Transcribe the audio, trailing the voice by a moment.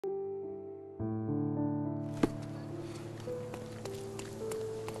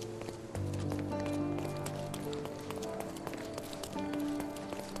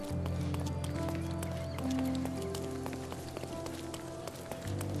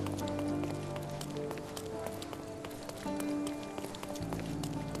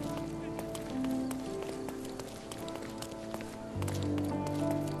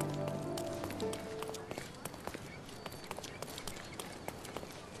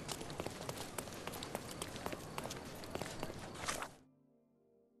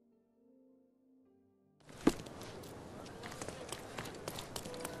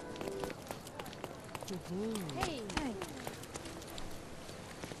Hey.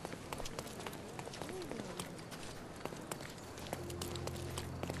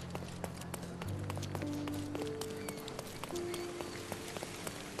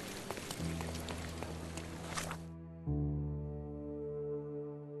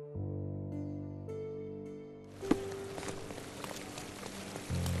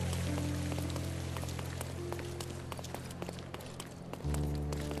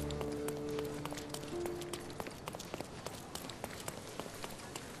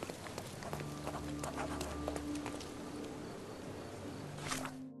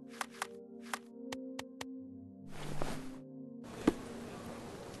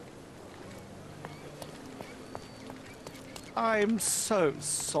 I'm so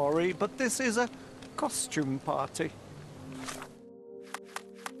sorry, but this is a costume party.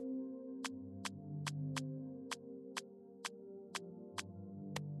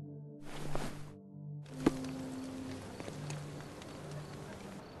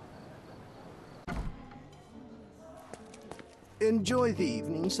 Enjoy the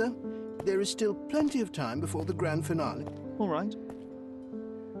evening, sir. There is still plenty of time before the grand finale. All right.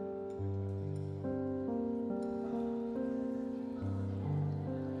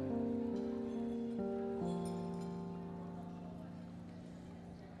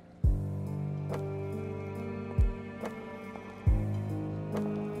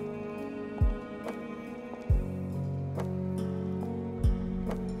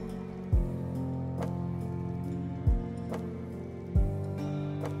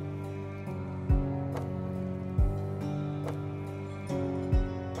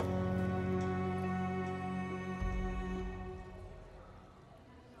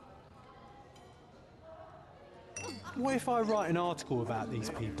 What if I write an article about these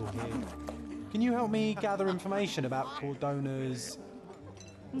people here? Can you help me gather information about Cordona's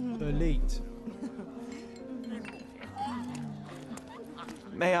elite?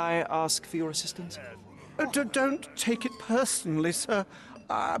 May I ask for your assistance? Don't take it personally, sir,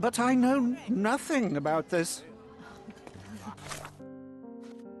 but I know nothing about this.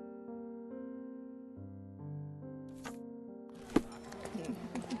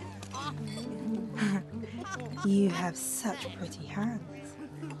 You have such pretty hands.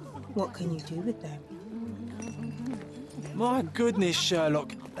 What can you do with them? My goodness,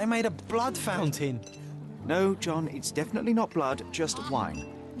 Sherlock, they made a blood fountain. No, John, it's definitely not blood, just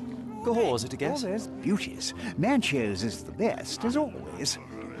wine. Cahors at a guess? Oh, there's beauties. Manchio's is the best, as always.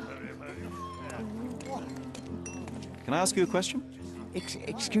 Can I ask you a question?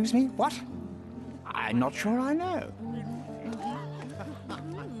 Excuse me? What? I'm not sure I know.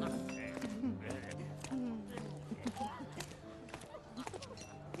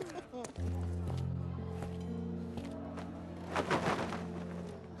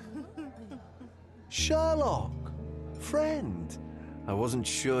 Sherlock! Friend! I wasn't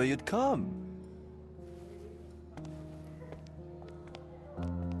sure you'd come.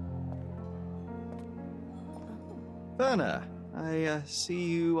 Werner, I see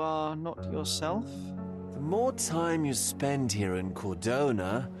you are not yourself. The more time you spend here in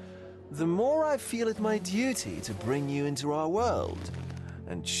Cordona, the more I feel it my duty to bring you into our world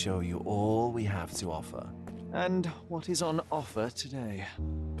and show you all we have to offer. And what is on offer today?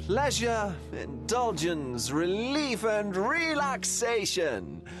 Pleasure, indulgence, relief, and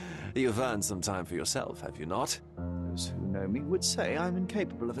relaxation. You've earned some time for yourself, have you not? Those who know me would say I'm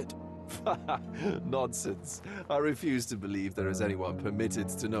incapable of it. Nonsense. I refuse to believe there is anyone permitted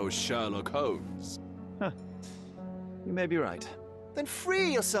to know Sherlock Holmes. Huh. You may be right. Then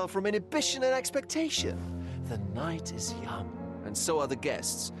free yourself from inhibition and expectation. The night is young, and so are the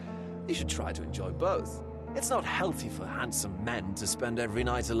guests. You should try to enjoy both. It's not healthy for handsome men to spend every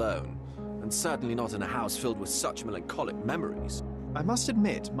night alone, and certainly not in a house filled with such melancholic memories. I must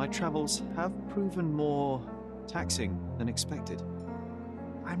admit, my travels have proven more taxing than expected.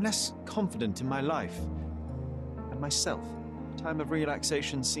 I'm less confident in my life and myself. Time of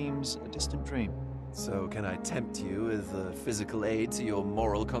relaxation seems a distant dream. So can I tempt you with a physical aid to your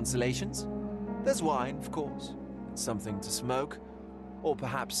moral consolations? There's wine, of course, and something to smoke, or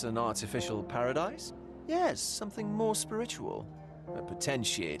perhaps an artificial paradise? Yes, something more spiritual, a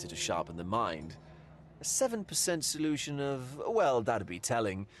potentiator to sharpen the mind. A 7% solution of, well, that'd be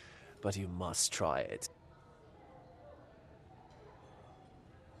telling, but you must try it.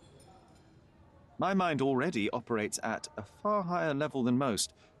 My mind already operates at a far higher level than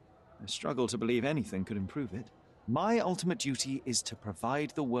most. I struggle to believe anything could improve it. My ultimate duty is to provide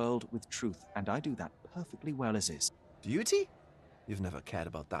the world with truth, and I do that perfectly well as is. Duty? You've never cared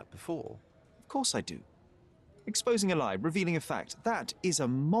about that before. Of course I do. Exposing a lie, revealing a fact, that is a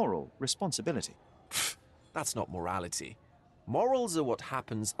moral responsibility. That's not morality. Morals are what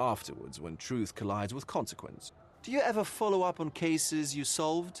happens afterwards when truth collides with consequence. Do you ever follow up on cases you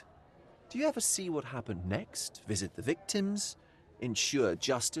solved? Do you ever see what happened next, visit the victims, ensure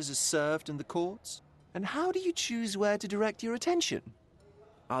justice is served in the courts? And how do you choose where to direct your attention?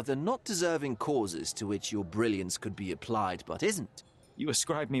 Are there not deserving causes to which your brilliance could be applied but isn't? You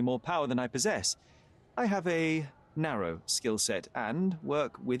ascribe me more power than I possess. I have a narrow skill set and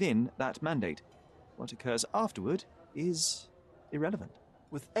work within that mandate. What occurs afterward is irrelevant.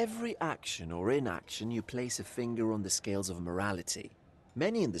 With every action or inaction, you place a finger on the scales of morality.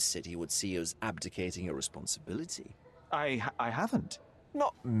 Many in the city would see you as abdicating your responsibility. I haven't.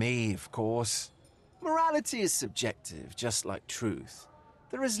 Not me, of course. Morality is subjective, just like truth.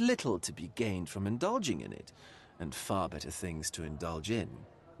 There is little to be gained from indulging in it, and far better things to indulge in.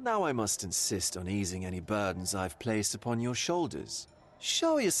 Now I must insist on easing any burdens I've placed upon your shoulders.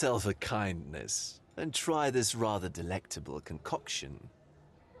 Show yourself a kindness, and try this rather delectable concoction.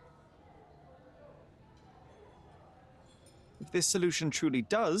 If this solution truly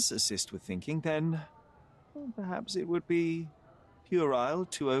does assist with thinking, then perhaps it would be puerile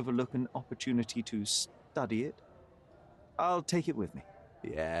to overlook an opportunity to study it. I'll take it with me.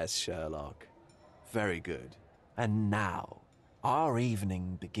 Yes, Sherlock. Very good. And now, our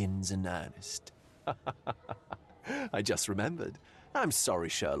evening begins in earnest. I just remembered. I'm sorry,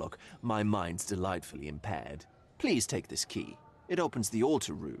 Sherlock. My mind's delightfully impaired. Please take this key. It opens the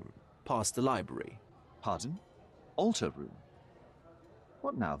altar room, past the library. Pardon? Altar room?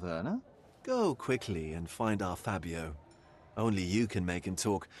 What now, Werner? Go quickly and find our Fabio. Only you can make him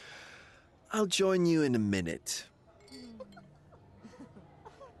talk. I'll join you in a minute.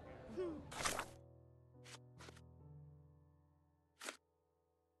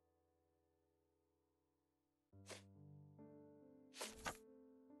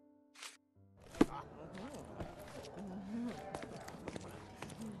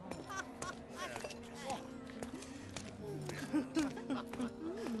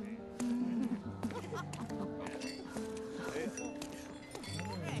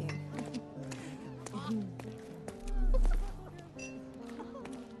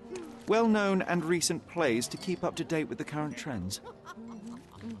 Well-known and recent plays to keep up to date with the current trends.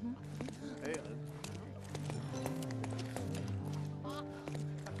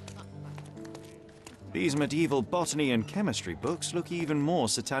 These medieval botany and chemistry books look even more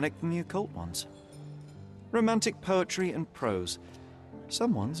satanic than the occult ones. Romantic poetry and prose.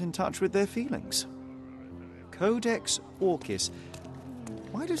 Someone's in touch with their feelings. Codex Orchis.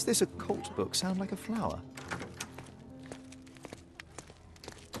 Why does this occult book sound like a flower?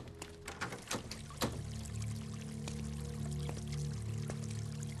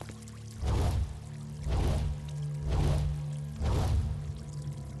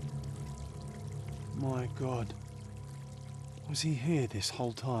 My God. Was he here this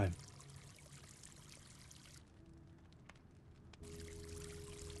whole time?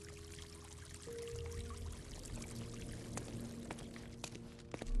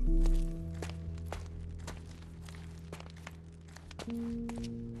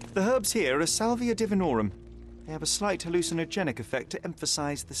 The herbs here are Salvia divinorum. They have a slight hallucinogenic effect to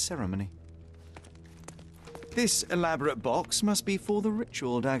emphasize the ceremony. This elaborate box must be for the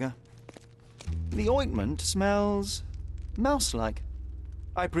ritual dagger. The ointment smells mouse-like.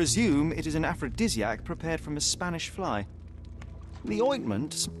 I presume it is an aphrodisiac prepared from a Spanish fly. The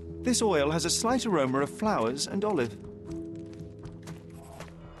ointment, this oil has a slight aroma of flowers and olive.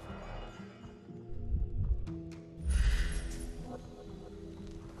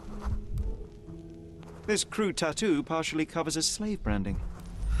 This crude tattoo partially covers as slave branding.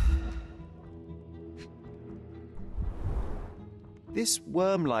 This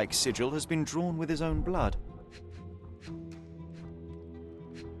worm-like sigil has been drawn with his own blood.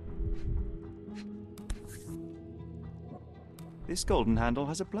 This golden handle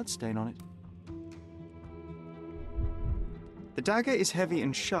has a bloodstain on it. The dagger is heavy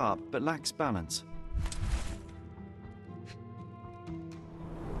and sharp, but lacks balance.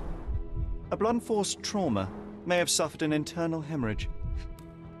 A blunt-force trauma may have suffered an internal hemorrhage.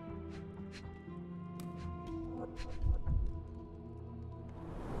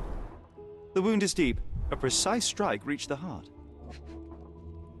 The wound is deep. A precise strike reached the heart.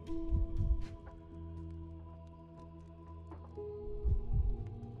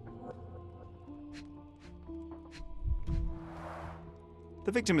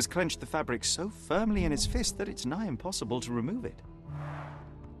 The victim has clenched the fabric so firmly in his fist that it's nigh impossible to remove it.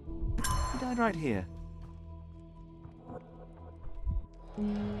 He died right here.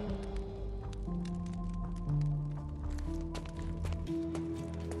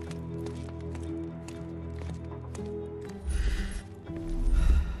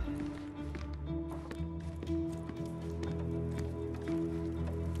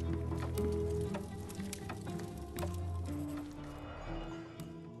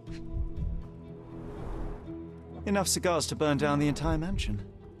 Enough cigars to burn down the entire mansion.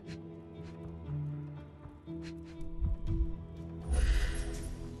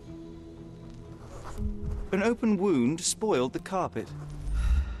 An open wound spoiled the carpet.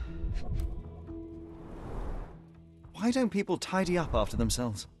 Why don't people tidy up after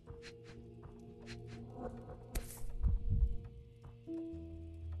themselves?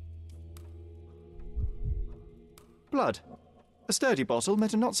 Blood. A sturdy bottle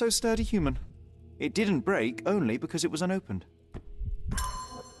met a not-so-sturdy human. It didn't break only because it was unopened.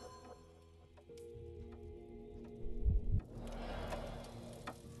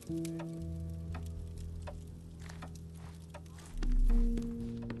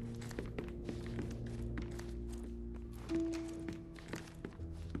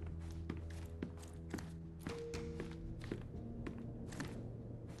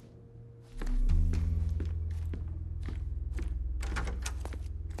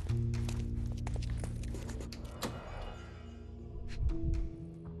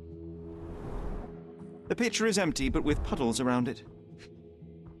 The pitcher is empty, but with puddles around it.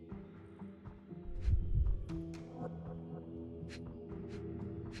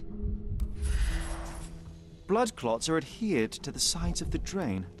 Blood clots are adhered to the sides of the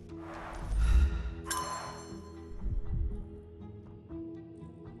drain.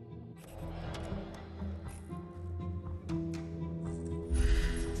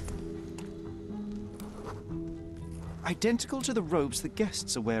 Identical to the robes the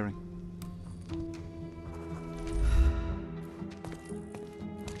guests are wearing.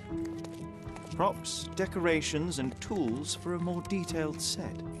 Props, decorations, and tools for a more detailed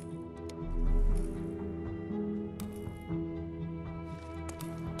set.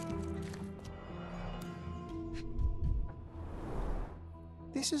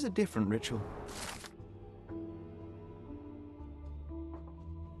 This is a different ritual.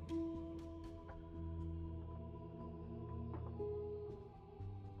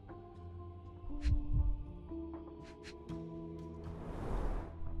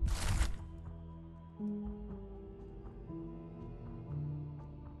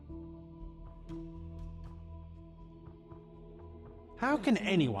 How can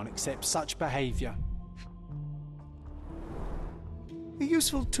anyone accept such behaviour? A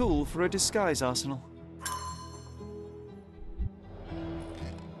useful tool for a disguise arsenal.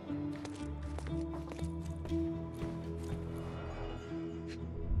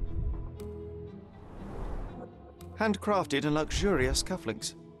 Handcrafted and luxurious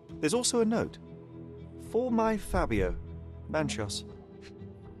cufflinks. There's also a note. For my Fabio, Manchio.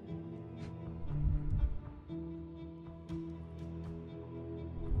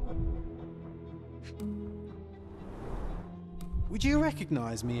 Would you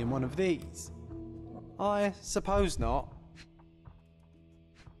recognise me in one of these? I suppose not.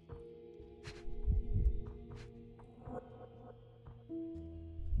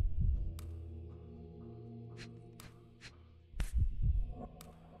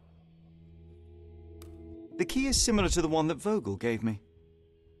 The key is similar to the one that Vogel gave me.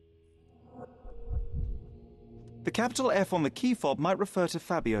 The capital F on the key fob might refer to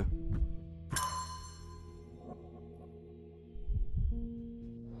Fabio.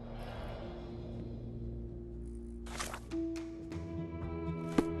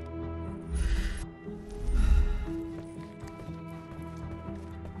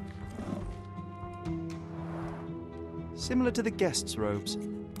 Similar to the guests' robes,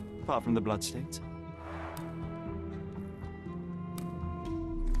 apart from the bloodstains.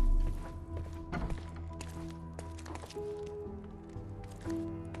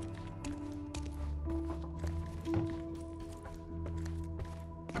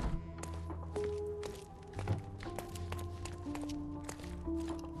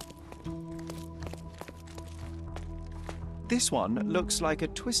 This one looks like a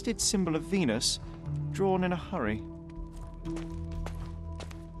twisted symbol of Venus, drawn in a hurry.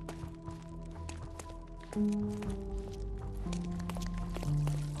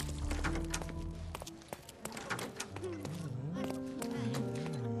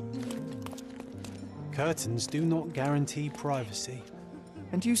 Curtains do not guarantee privacy.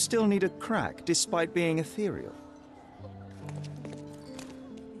 And you still need a crack, despite being ethereal.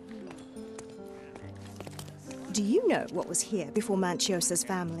 Do you know what was here before Manchio's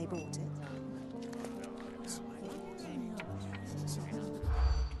family bought it?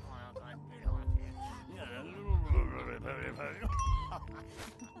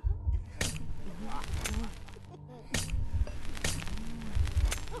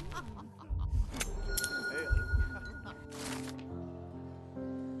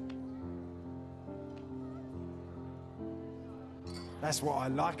 That's what I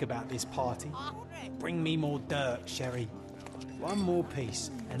like about this party. Bring me more dirt, Sherry. One more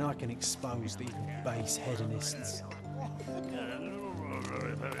piece, and I can expose these base hedonists.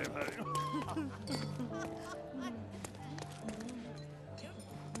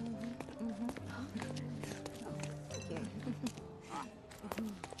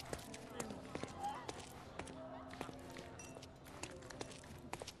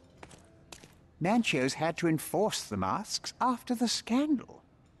 Manchio's had to enforce the masks after the scandal.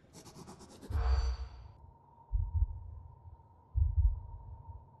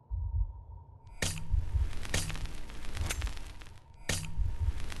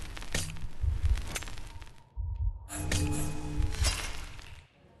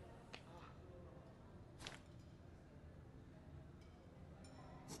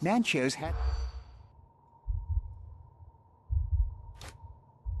 Manchio's had...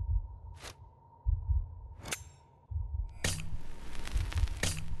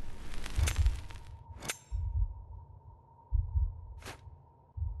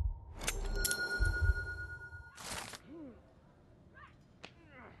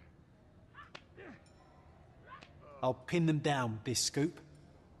 I'll pin them down with this scoop.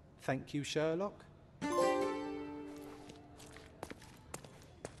 Thank you, Sherlock.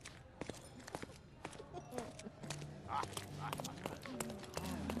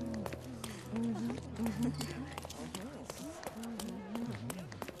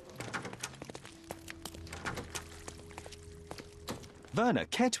 Werner,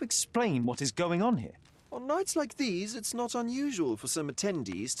 care to explain what is going on here? On nights like these, it's not unusual for some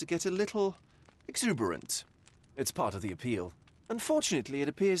attendees to get a little exuberant. It's part of the appeal. Unfortunately, it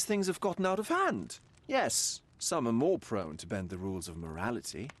appears things have gotten out of hand. Yes, some are more prone to bend the rules of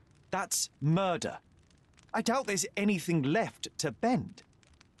morality. That's murder. I doubt there's anything left to bend.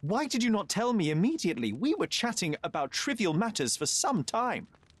 Why did you not tell me immediately? We were chatting about trivial matters for some time.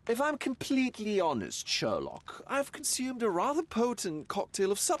 If I'm completely honest, Sherlock, I've consumed a rather potent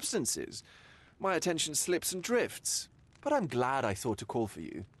cocktail of substances. My attention slips and drifts. But I'm glad I thought to call for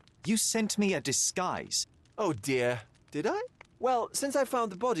you. You sent me a disguise. Oh dear, did I? Well, since I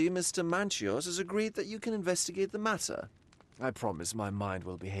found the body, Mr. Manchio has agreed that you can investigate the matter. I promise my mind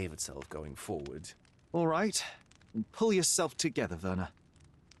will behave itself going forward. All right. Then pull yourself together, Werner.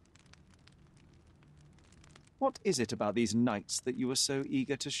 What is it about these nights that you were so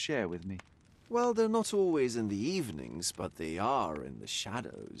eager to share with me? Well, they're not always in the evenings, but they are in the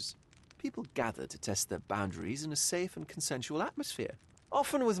shadows. People gather to test their boundaries in a safe and consensual atmosphere.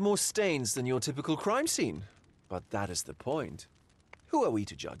 Often with more stains than your typical crime scene. But that is the point. Who are we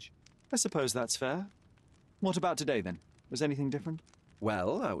to judge? I suppose that's fair. What about today, then? Was anything different?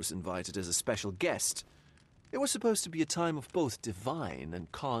 Well, I was invited as a special guest. It was supposed to be a time of both divine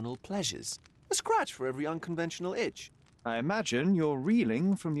and carnal pleasures. A scratch for every unconventional itch. I imagine you're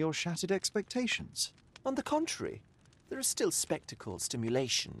reeling from your shattered expectations. On the contrary, there is still spectacle,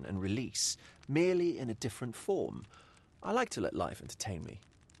 stimulation, and release, merely in a different form. I like to let life entertain me.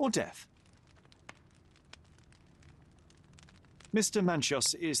 Or death. Mr.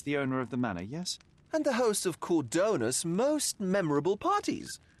 Manchio is the owner of the manor, yes? And the host of Cordona's most memorable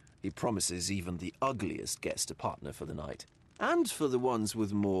parties. He promises even the ugliest guest a partner for the night. And for the ones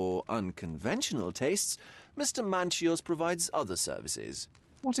with more unconventional tastes, Mr. Manchio provides other services.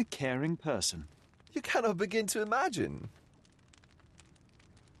 What a caring person. You cannot begin to imagine.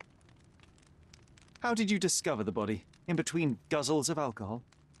 How did you discover the body? In between guzzles of alcohol?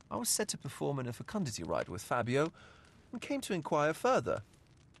 I was set to perform in a fecundity rite with Fabio and came to inquire further.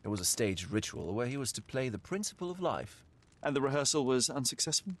 It was a staged ritual where he was to play the principle of life. And the rehearsal was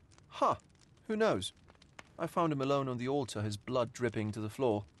unsuccessful? Who knows? I found him alone on the altar, his blood dripping to the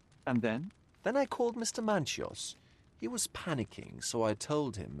floor. And then? Then I called Mr. Manchio. He was panicking, so I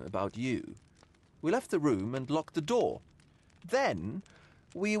told him about you. We left the room and locked the door. Then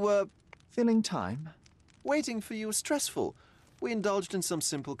we were... Filling time? Waiting for you was stressful. We indulged in some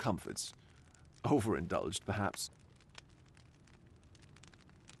simple comforts. Overindulged, perhaps.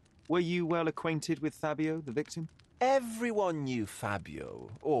 Were you well acquainted with Fabio, the victim? Everyone knew Fabio,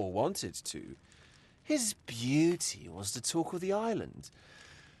 or wanted to. His beauty was the talk of the island.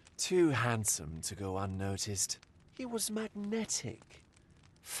 Too handsome to go unnoticed. He was magnetic.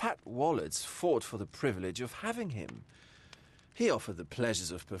 Fat wallets fought for the privilege of having him. He offered the pleasures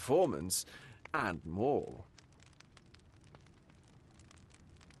of performance, and more.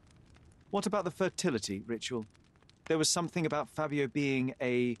 What about the fertility ritual? There was something about Fabio being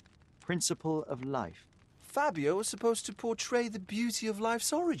a principle of life. Fabio was supposed to portray the beauty of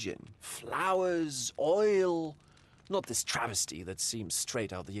life's origin. Flowers, oil... Not this travesty that seems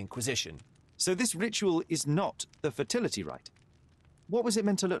straight out of the Inquisition. So this ritual is not the fertility rite. What was it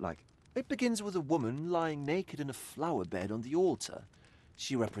meant to look like? It begins with a woman lying naked in a flower bed on the altar.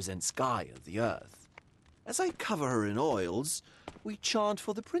 She represents Gaia, the earth. As I cover her in oils, we chant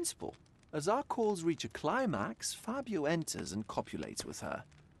for the principal. As our calls reach a climax, Fabio enters and copulates with her.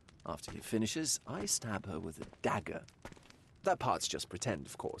 After he finishes, I stab her with a dagger. That part's just pretend,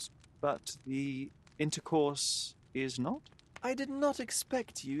 of course. But the intercourse is not? I did not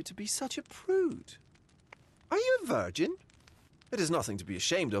expect you to be such a prude. Are you a virgin? It is nothing to be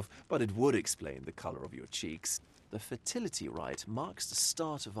ashamed of, but it would explain the color of your cheeks. The fertility rite marks the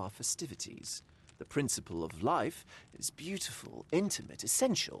start of our festivities. The principle of life is beautiful, intimate,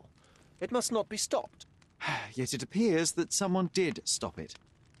 essential. It must not be stopped. Yet it appears that someone did stop it.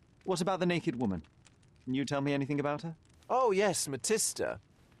 What about the naked woman? Can you tell me anything about her? Oh yes, Matista.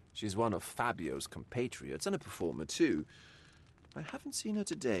 She's one of Fabio's compatriots and a performer too. I haven't seen her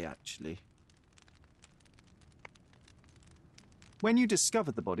today, actually. When you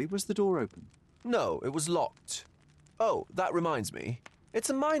discovered the body, was the door open? No, it was locked. Oh, that reminds me. It's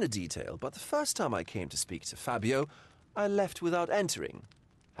a minor detail, but the first time I came to speak to Fabio, I left without entering,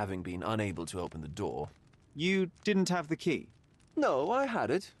 having been unable to open the door. You didn't have the key? No, I had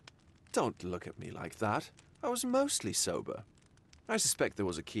it. Don't look at me like that. I was mostly sober. I suspect there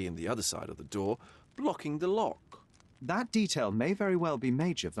was a key in the other side of the door, blocking the lock. That detail may very well be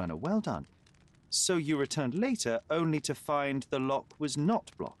major, Werner. Well done. So you returned later only to find the lock was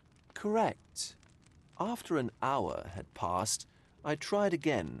not blocked? Correct. After an hour had passed, I tried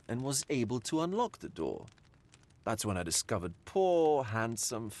again and was able to unlock the door. That's when I discovered poor,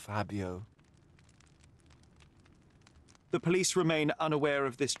 handsome Fabio. The police remain unaware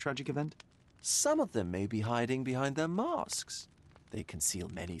of this tragic event? Some of them may be hiding behind their masks. They conceal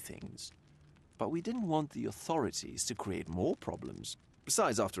many things. But we didn't want the authorities to create more problems.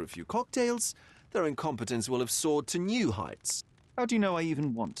 Besides, after a few cocktails, their incompetence will have soared to new heights. How do you know I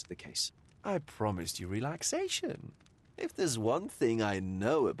even want the case? I promised you relaxation. If there's one thing I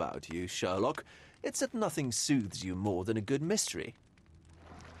know about you, Sherlock, it's that nothing soothes you more than a good mystery.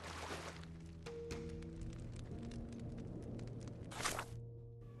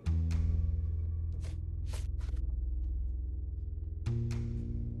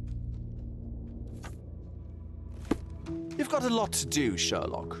 You've got a lot to do,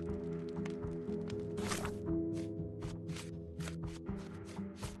 Sherlock.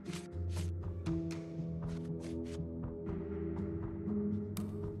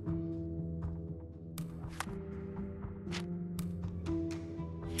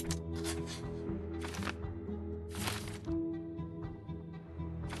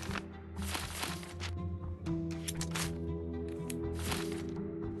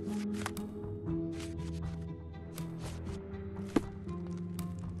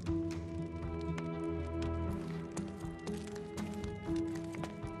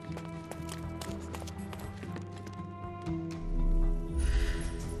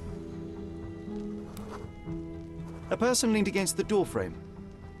 A person leaned against the doorframe.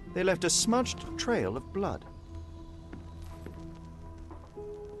 They left a smudged trail of blood.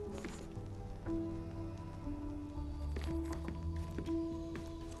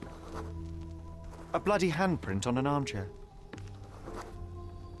 A bloody handprint on an armchair.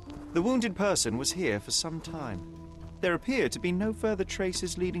 The wounded person was here for some time. There appear to be no further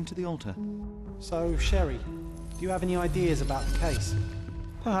traces leading to the altar. So, Sherry, do you have any ideas about the case?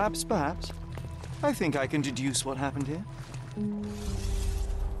 Perhaps. I think I can deduce what happened here.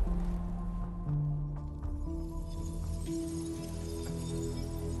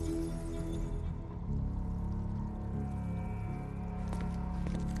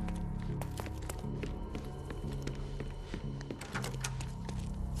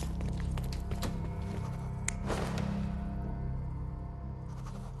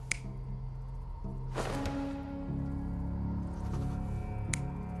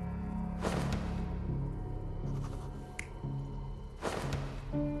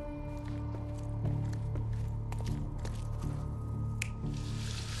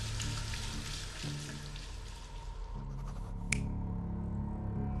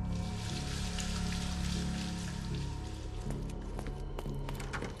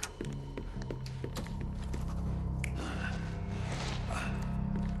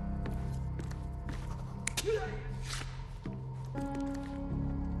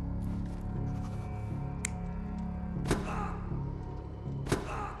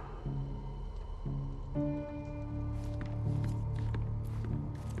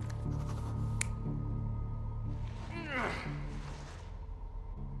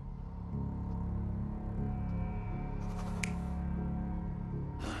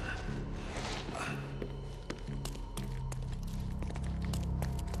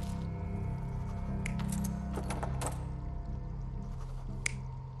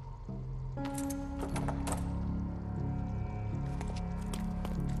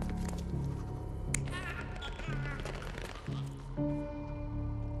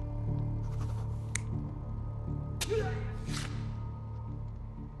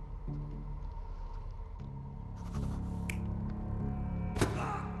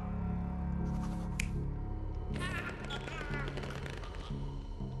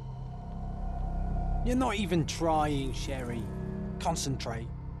 You're not even trying, Sherry. Concentrate.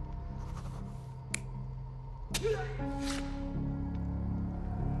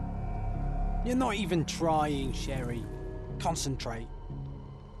 You're not even trying, Sherry. Concentrate.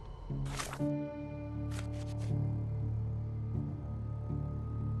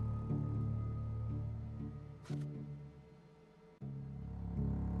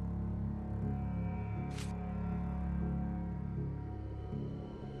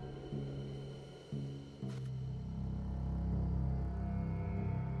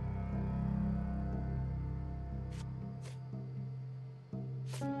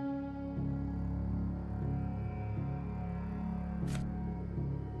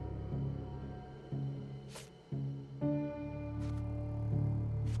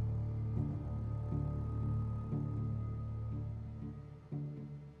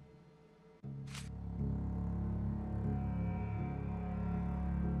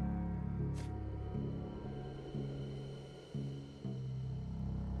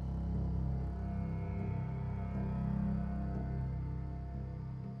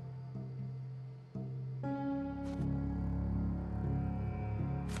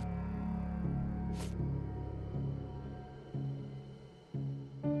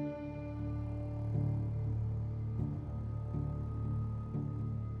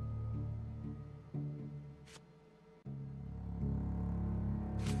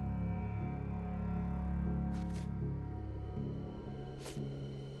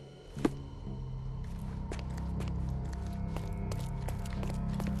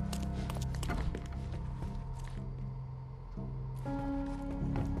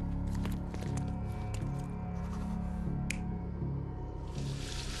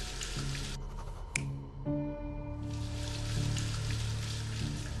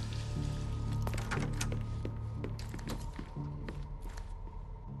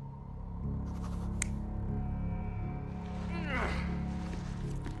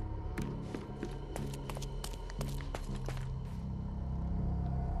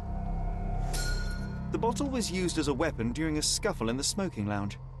 The bottle was used as a weapon during a scuffle in the smoking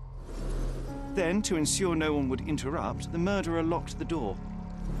lounge. Then, to ensure no one would interrupt, the murderer locked the door.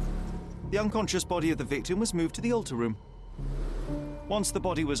 The unconscious body of the victim was moved to the altar room. Once the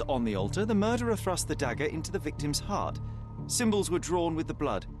body was on the altar, the murderer thrust the dagger into the victim's heart. Symbols were drawn with the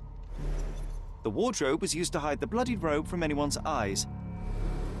blood. The wardrobe was used to hide the bloodied robe from anyone's eyes.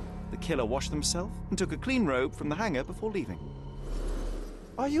 The killer washed himself and took a clean robe from the hanger before leaving.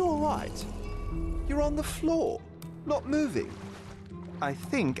 Are you all right? You're on the floor, not moving. I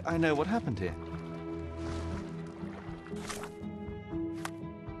think I know what happened here.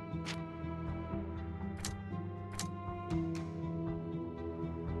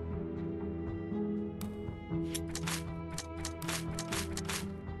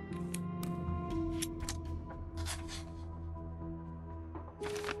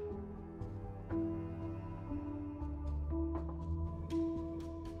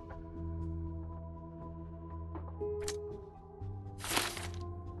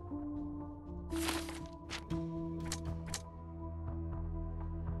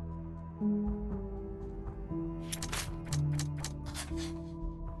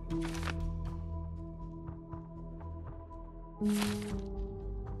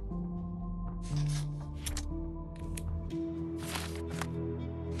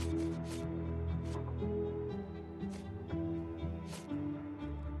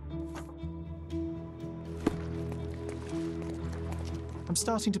 I'm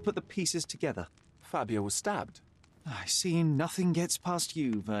starting to put the pieces together. Fabio was stabbed. I see nothing gets past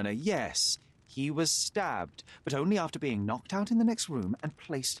you, Werner. Yes, he was stabbed, but only after being knocked out in the next room and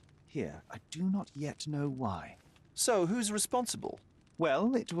placed here. I do not yet know why. So, who's responsible?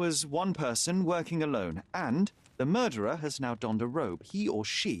 Well, it was one person working alone, and the murderer has now donned a robe. He or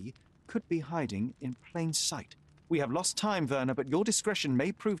she could be hiding in plain sight. We have lost time, Werner, but your discretion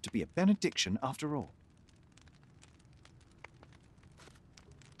may prove to be a benediction after all.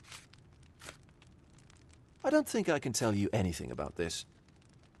 I don't think I can tell you anything about this.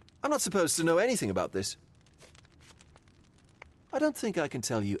 I'm not supposed to know anything about this. I don't think I can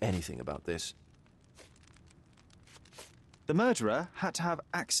tell you anything about this. The murderer had to have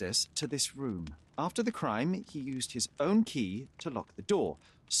access to this room. After the crime, he used his own key to lock the door.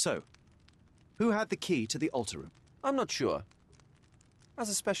 So, who had the key to the altar room? I'm not sure. As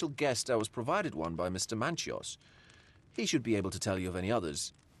a special guest, I was provided one by Mr. Manchio. He should be able to tell you of any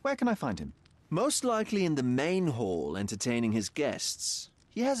others. Where can I find him? Most likely in the main hall, entertaining his guests.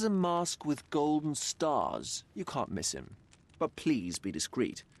 He has a mask with golden stars. You can't miss him. But please be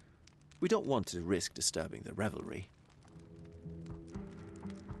discreet. We don't want to risk disturbing the revelry.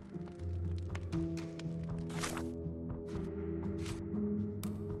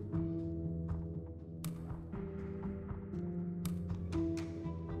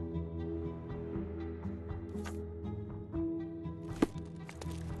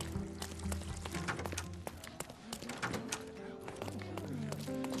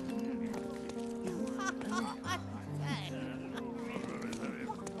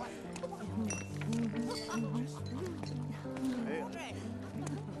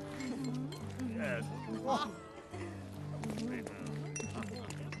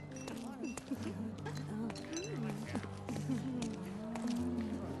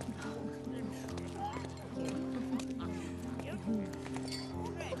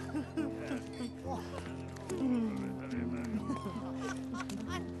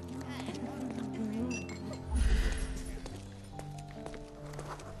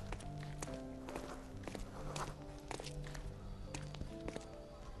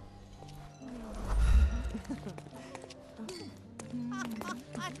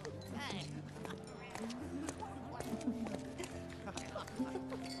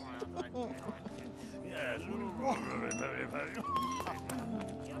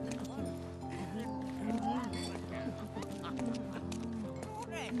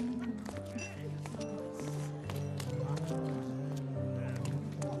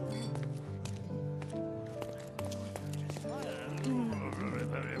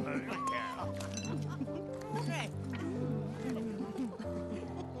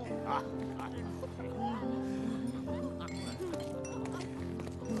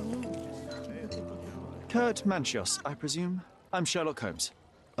 Kurt Manchios, I presume? I'm Sherlock Holmes.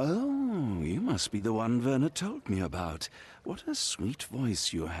 Oh, you must be the one Werner told me about. What a sweet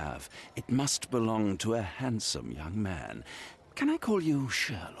voice you have. It must belong to a handsome young man. Can I call you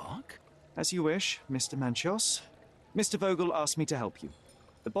Sherlock? As you wish, Mr. Manchios. Mr. Vogel asked me to help you.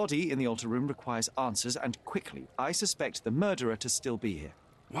 The body in the altar room requires answers, and quickly. I suspect the murderer to still be here.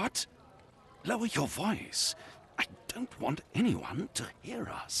 What? Lower your voice. I don't want anyone to hear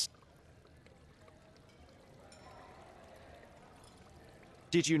us.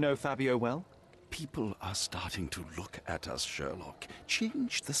 Did you know Fabio well? People are starting to look at us, Sherlock.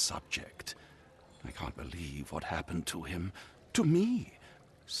 Change the subject. I can't believe what happened to him. To me.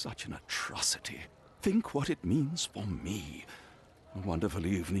 Such an atrocity. Think what it means for me. A wonderful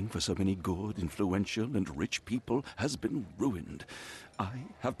evening for so many good, influential, and rich people has been ruined. I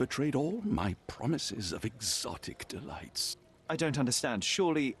have betrayed all my promises of exotic delights. I don't understand.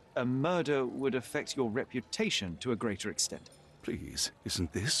 Surely a murder would affect your reputation to a greater extent. Please,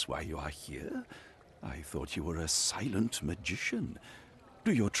 isn't this why you are here? I thought you were a silent magician.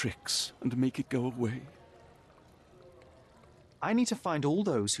 Do your tricks and make it go away. I need to find all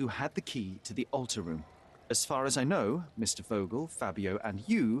those who had the key to the altar room. As far as I know, Mr. Vogel, Fabio, and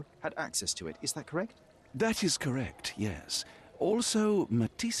you had access to it. Is that correct? That is correct, yes. Also,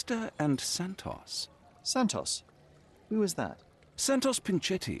 Matista and Santos. Santos? Who is that? Santos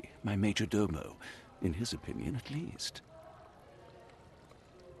Pinchetti, my major domo. In his opinion, at least.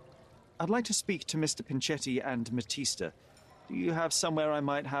 I'd like to speak to Mr. Pinchetti and Matista. Do you have somewhere I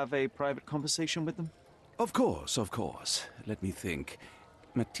might have a private conversation with them? Of course, of course. Let me think.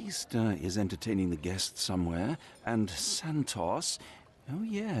 Matista is entertaining the guests somewhere, and Santos... Oh,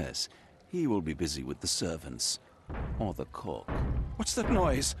 yes. He will be busy with the servants. Or the cook. What's that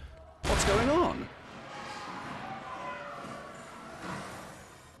noise? What's going on?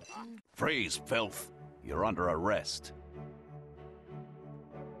 Freeze, filth. You're under arrest.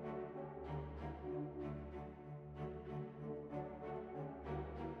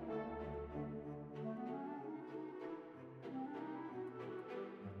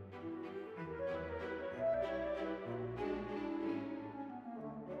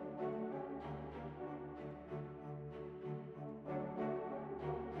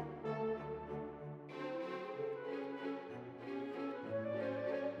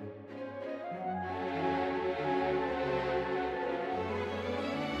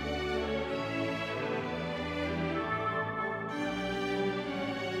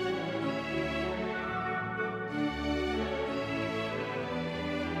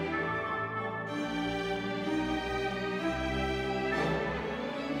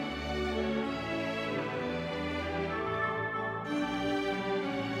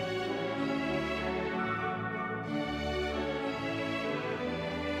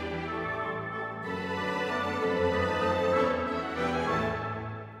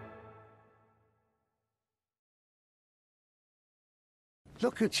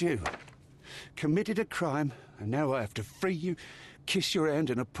 Look at you. Committed a crime, and now I have to free you, kiss your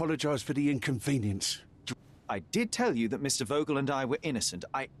hand, and apologise for the inconvenience. I did tell you that Mr. Vogel and I were innocent.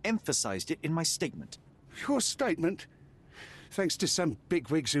 I emphasized it in my statement. Your statement? Thanks to some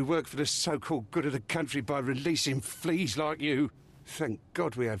bigwigs who work for the so-called good of the country by releasing fleas like you. Thank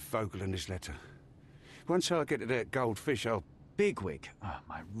God we have Vogel in this letter. Once I get to that goldfish, I'll... Bigwig? Oh,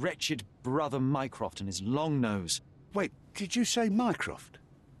 my wretched brother Mycroft and his long nose. Wait, did you say Mycroft?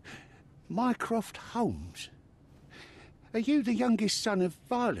 Mycroft Holmes? Are you the youngest son of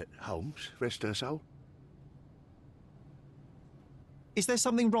Violet Holmes, rest her soul? Is there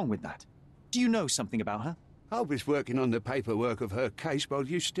something wrong with that? Do you know something about her? I was working on the paperwork of her case while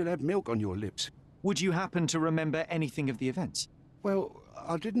you still had milk on your lips. Would you happen to remember anything of the events? Well,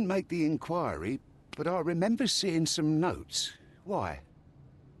 I didn't make the inquiry, but I remember seeing some notes. Why?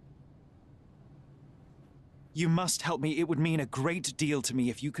 You must help me. It would mean a great deal to me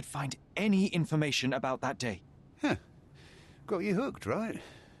if you could find any information about that day. Huh. Got you hooked, right?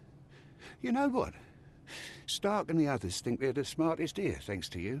 You know what? Stark and the others think they're the smartest here, thanks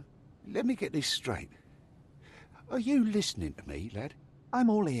to you. Let me get this straight. Are you listening to me, lad? I'm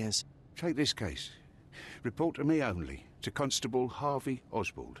all ears. Take this case. Report to me only, to Constable Harvey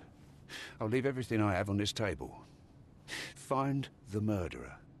Oswald. I'll leave everything I have on this table. Find the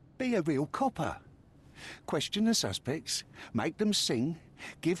murderer. Be a real copper. Question the suspects, make them sing,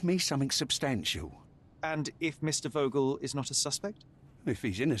 give me something substantial. And if Mr. Vogel is not a suspect? If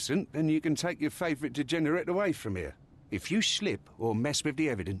he's innocent, then you can take your favourite degenerate away from here. If you slip or mess with the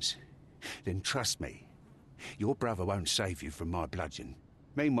evidence, then trust me, your brother won't save you from my bludgeon.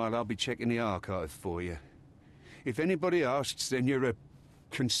 Meanwhile, I'll be checking the archive for you. If anybody asks, then you're a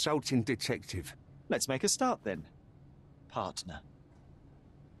consulting detective. Let's make a start then, partner.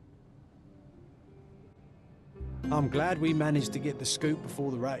 I'm glad we managed to get the scoop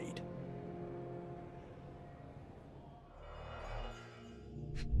before the raid.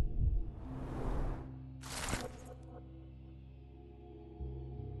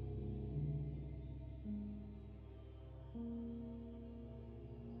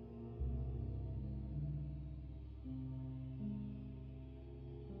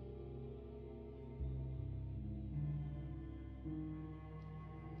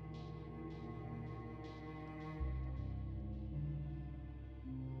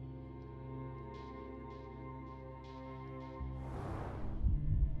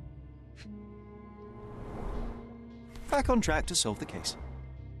 Back on track to solve the case.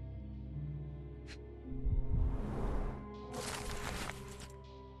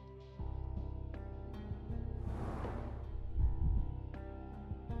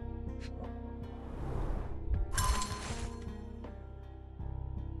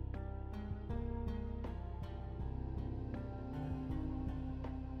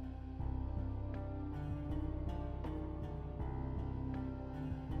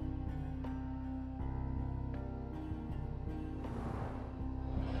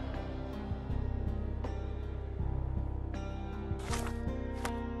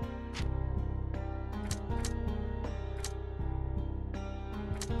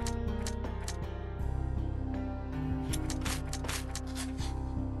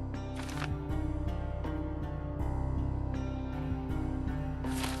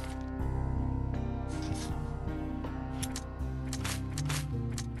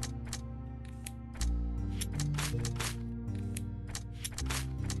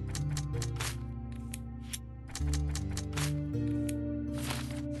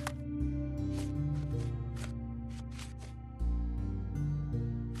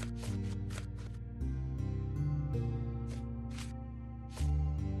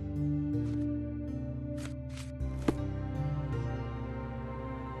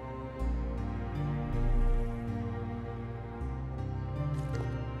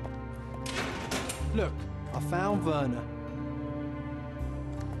 Look, I found Werner.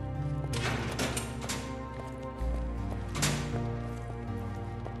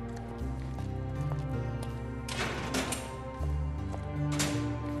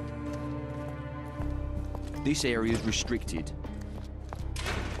 This area is restricted.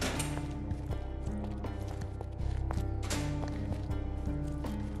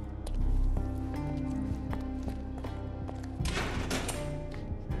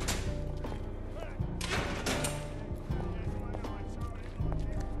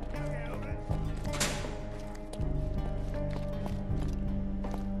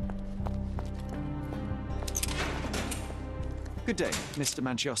 Good day, Mr.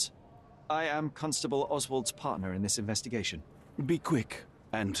 Manchio. I am Constable Oswald's partner in this investigation. Be quick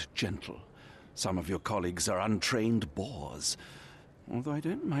and gentle. Some of your colleagues are untrained boors. Although I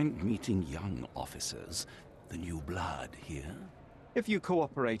don't mind meeting young officers, the new blood here. If you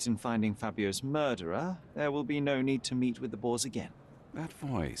cooperate in finding Fabio's murderer, there will be no need to meet with the boars again. That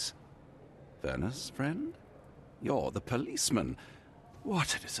voice. Werner's friend? You're the policeman.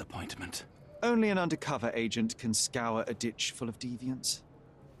 What a disappointment. Only an undercover agent can scour a ditch full of deviants.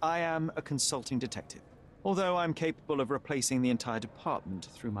 I am a consulting detective, although I'm capable of replacing the entire department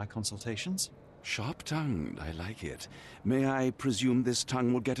through my consultations. Sharp-tongued, I like it. May I presume this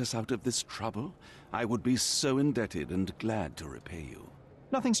tongue will get us out of this trouble? I would be so indebted and glad to repay you.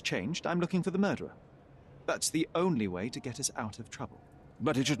 Nothing's changed. I'm looking for the murderer. That's the only way to get us out of trouble.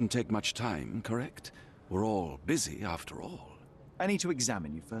 But it shouldn't take much time, correct? We're all busy, after all. I need to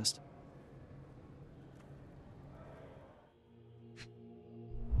examine you first.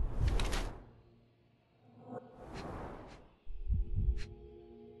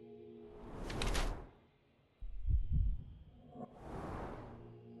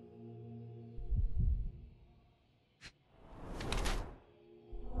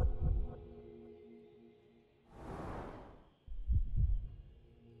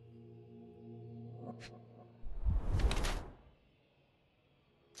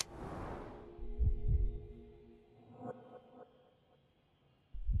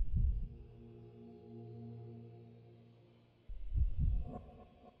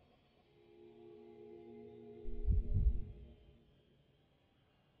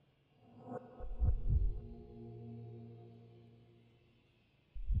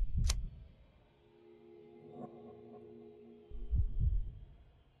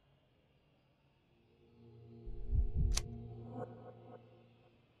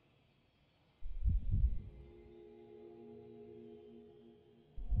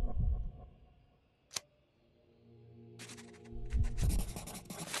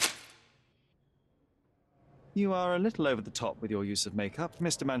 You are a little over the top with your use of makeup,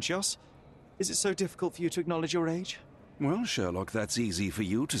 Mr. Manchios. Is it so difficult for you to acknowledge your age? Well, Sherlock, that's easy for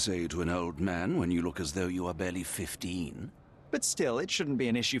you to say to an old man when you look as though you are barely 15. But still, it shouldn't be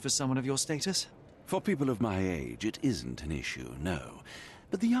an issue for someone of your status. For people of my age, it isn't an issue, no.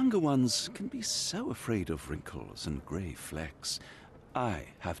 But the younger ones can be so afraid of wrinkles and grey flecks. I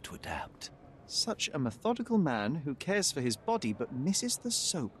have to adapt. Such a methodical man who cares for his body but misses the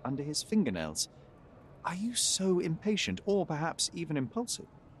soap under his fingernails. Are you so impatient, or perhaps even impulsive?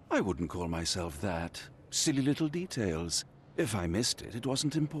 I wouldn't call myself that. Silly little details. If I missed it, it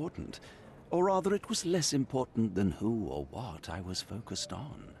wasn't important. Or rather, it was less important than who or what I was focused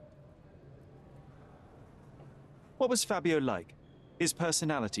on. What was Fabio like? His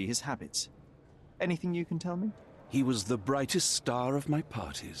personality, his habits? Anything you can tell me? He was the brightest star of my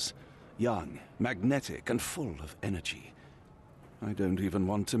parties. Young, magnetic, and full of energy. I don't even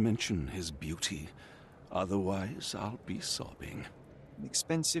want to mention his beauty. Otherwise, I'll be sobbing. An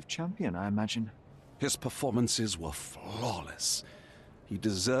expensive champion, I imagine. His performances were flawless. He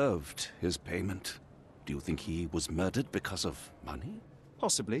deserved his payment. Do you think he was murdered because of money?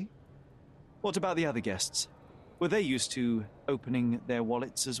 Possibly. What about the other guests? Were they used to opening their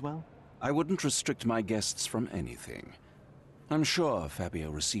wallets as well? I wouldn't restrict my guests from anything. I'm sure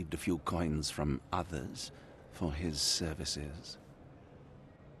Fabio received a few coins from others for his services.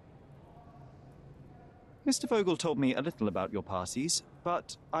 Mr. Vogel told me a little about your parties,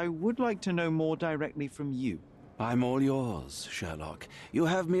 but I would like to know more directly from you. I'm all yours, Sherlock. You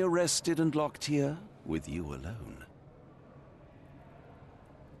have me arrested and locked here with you alone.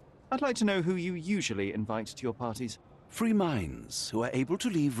 I'd like to know who you usually invite to your parties. Free minds who are able to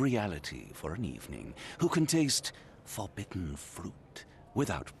leave reality for an evening, who can taste forbidden fruit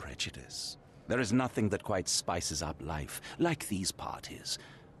without prejudice. There is nothing that quite spices up life like these parties,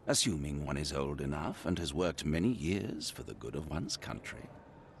 assuming one is old enough and has worked many years for the good of one's country.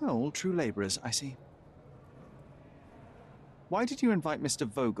 Oh, all true labourers, I see. Why did you invite Mr.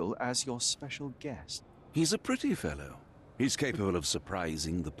 Vogel as your special guest? He's a pretty fellow. He's capable of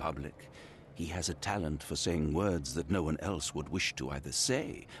surprising the public. He has a talent for saying words that no one else would wish to either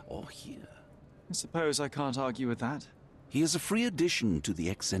say or hear. I suppose I can't argue with that. He is a free addition to the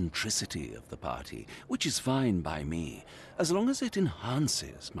eccentricity of the party, which is fine by me, as long as it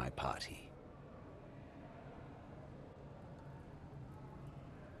enhances my party.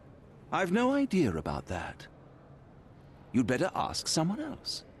 I've no idea about that. You'd better ask someone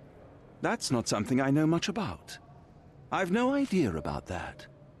else. That's not something I know much about. I've no idea about that.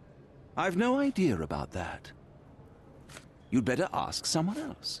 I've no idea about that. You'd better ask someone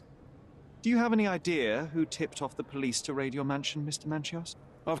else. Do you have any idea who tipped off the police to raid your mansion, Mr. Manchios?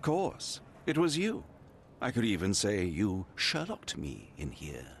 Of course. It was you. I could even say you Sherlocked me in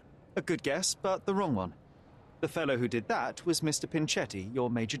here. A good guess, but the wrong one. The fellow who did that was Mr. Pinchetti,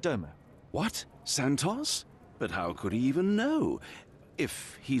 your major domo. What? Santos? But how could he even know?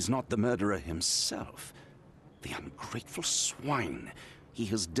 If he's not the murderer himself. The ungrateful swine. He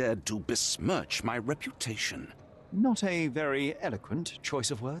has dared to besmirch my reputation. Not a very eloquent choice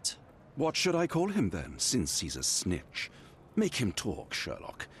of words. What should I call him then, since he's a snitch? Make him talk,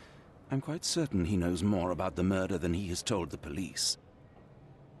 Sherlock. I'm quite certain he knows more about the murder than he has told the police.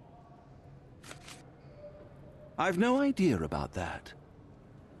 I've no idea about that.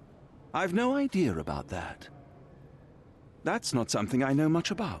 I've no idea about that. That's not something I know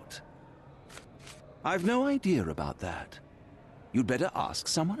much about. I've no idea about that. You'd better ask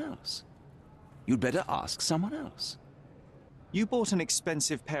someone else. You'd better ask someone else. You bought an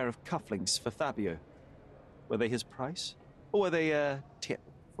expensive pair of cufflinks for Fabio. Were they his price? Or were they a tip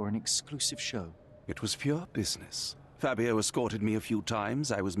for an exclusive show? It was pure business. Fabio escorted me a few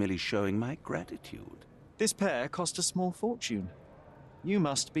times. I was merely showing my gratitude. This pair cost a small fortune. You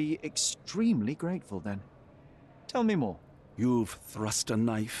must be extremely grateful then. Tell me more. You've thrust a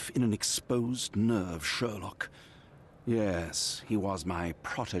knife in an exposed nerve, Sherlock. Yes, he was my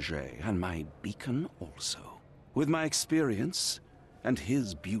protege and my beacon also. With my experience and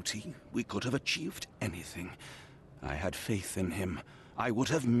his beauty, we could have achieved anything. I had faith in him. I would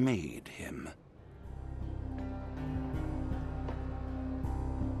have made him.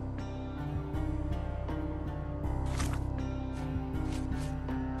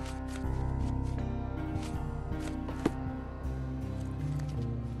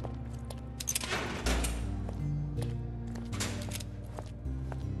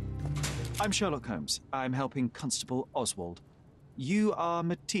 I'm Sherlock Holmes. I'm helping Constable Oswald. You are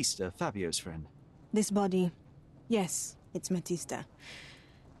Matista, Fabio's friend. This body, yes, it's Matista.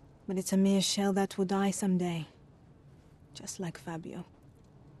 But it's a mere shell that will die someday. Just like Fabio.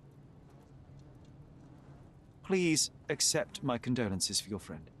 Please accept my condolences for your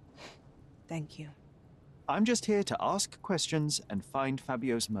friend. Thank you. I'm just here to ask questions and find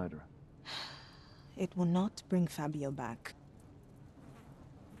Fabio's murderer. It will not bring Fabio back.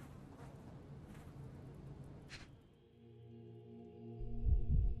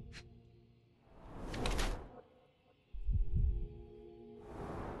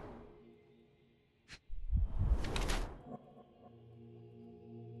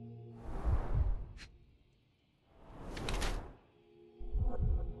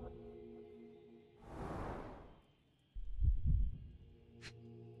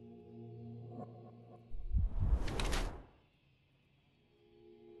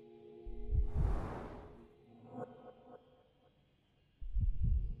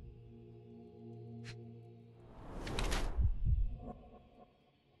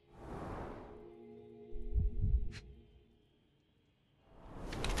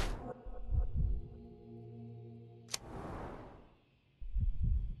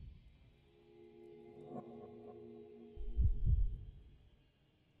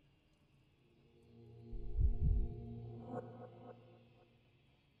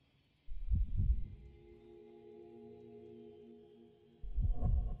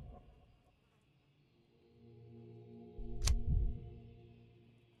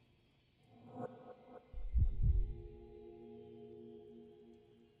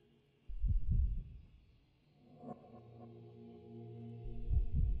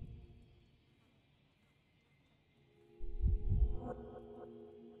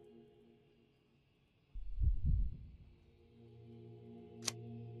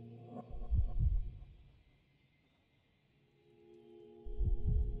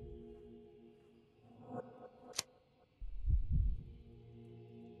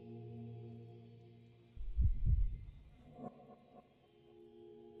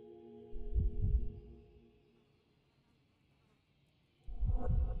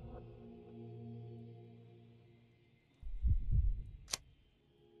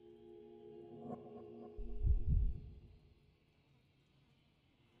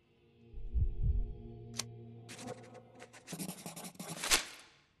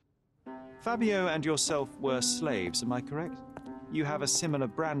 Fabio and yourself were slaves, am I correct? You have a similar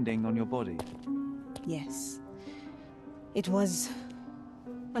branding on your body. Yes. It was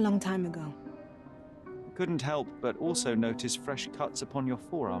a long time ago. Couldn't help but also notice fresh cuts upon your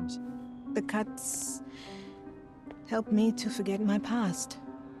forearms. The cuts helped me to forget my past,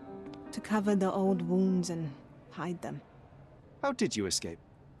 to cover the old wounds and hide them. How did you escape?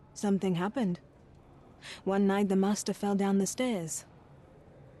 Something happened. One night the master fell down the stairs.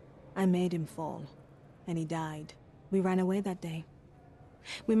 I made him fall, and he died. We ran away that day.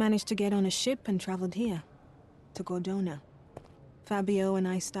 We managed to get on a ship and traveled here, to Cordona. Fabio and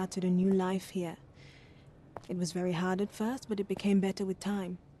I started a new life here. It was very hard at first, but it became better with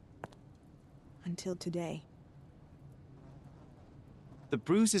time. Until today. The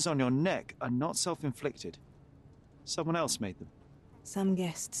bruises on your neck are not self-inflicted. Someone else made them. Some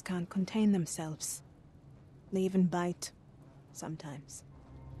guests can't contain themselves. They even bite, sometimes.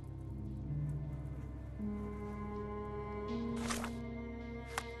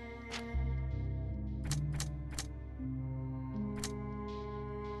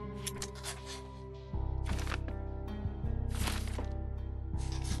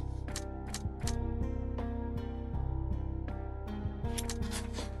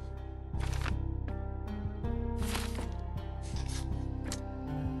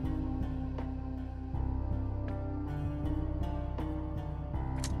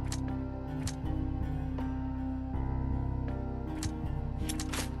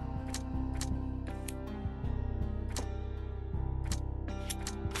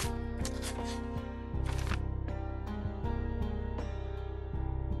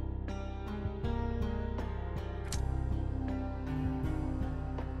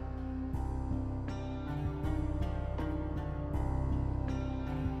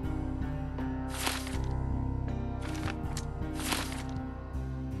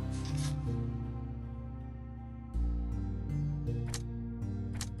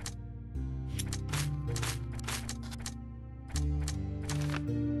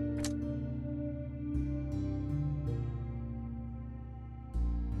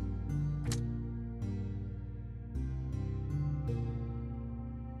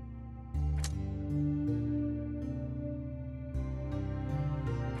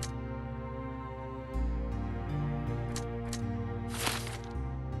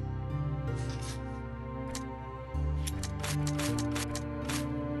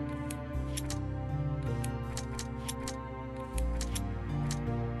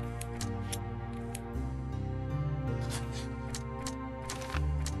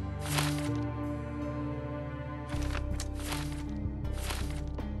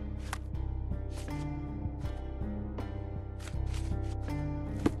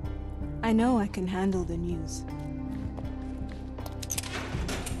 I know I can handle the news.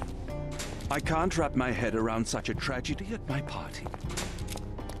 I can't wrap my head around such a tragedy at my party.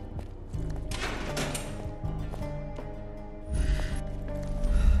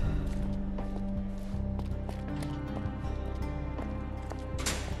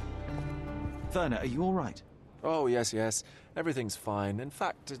 Werner, are you all right? Oh, yes, yes. Everything's fine. In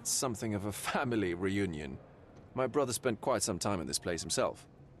fact, it's something of a family reunion. My brother spent quite some time in this place himself.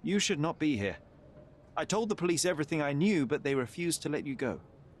 You should not be here. I told the police everything I knew, but they refused to let you go.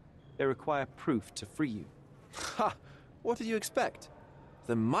 They require proof to free you. Ha! What did you expect?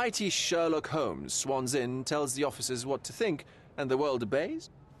 The mighty Sherlock Holmes swans in, tells the officers what to think, and the world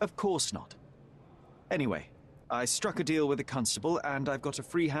obeys? Of course not. Anyway, I struck a deal with the constable, and I've got a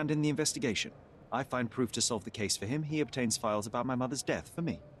free hand in the investigation. I find proof to solve the case for him. He obtains files about my mother's death for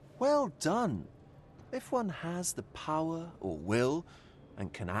me. Well done. If one has the power or will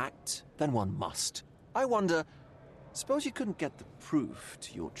and can act, then one must. I wonder, suppose you couldn't get the proof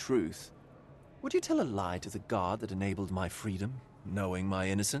to your truth. Would you tell a lie to the guard that enabled my freedom, knowing my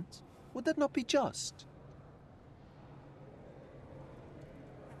innocence? Would that not be just?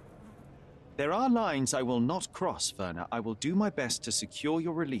 There are lines I will not cross, Werner. I will do my best to secure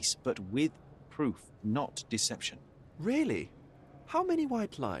your release, but with proof, not deception. Really? How many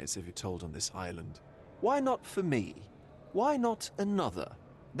white lies have you told on this island? Why not for me? Why not another?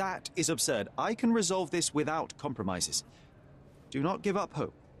 That is absurd. I can resolve this without compromises. Do not give up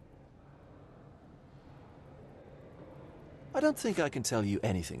hope. I don't think I can tell you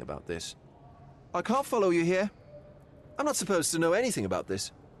anything about this. I can't follow you here. I'm not supposed to know anything about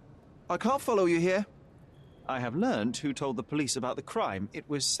this. I can't follow you here. I have learned who told the police about the crime. It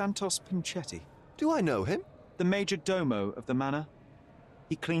was Santos Pinchetti. Do I know him? The major domo of the manor.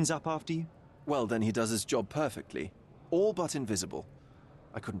 He cleans up after you? Well, then he does his job perfectly. All but invisible.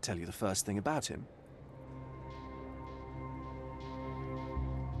 I couldn't tell you the first thing about him.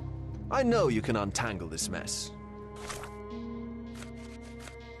 I know you can untangle this mess.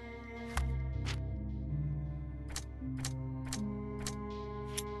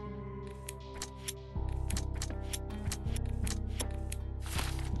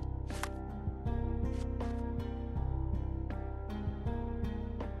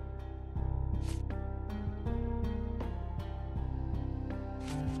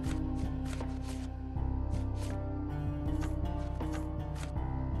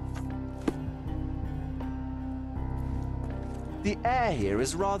 The air here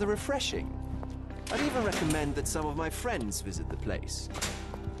is rather refreshing. I'd even recommend that some of my friends visit the place.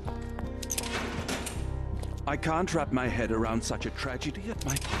 I can't wrap my head around such a tragedy at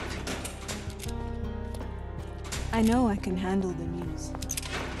my party. I know I can handle the news.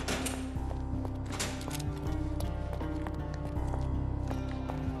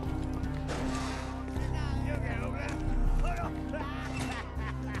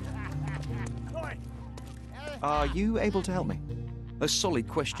 Are you able to help me? A solid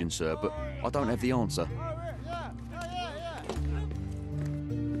question, sir, but I don't have the answer.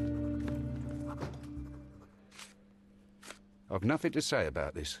 I've nothing to say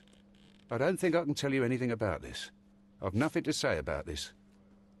about this. I don't think I can tell you anything about this. I've nothing to say about this.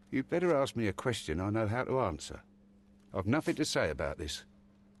 You'd better ask me a question I know how to answer. I've nothing to say about this.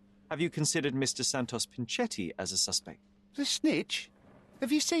 Have you considered Mr. Santos Pinchetti as a suspect? The snitch?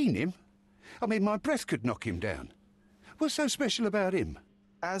 Have you seen him? I mean, my breath could knock him down. What's so special about him?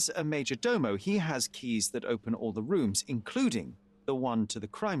 As a major domo, he has keys that open all the rooms, including the one to the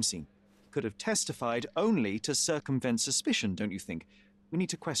crime scene. He could have testified only to circumvent suspicion, don't you think? We need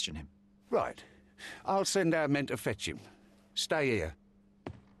to question him. Right. I'll send our men to fetch him. Stay here.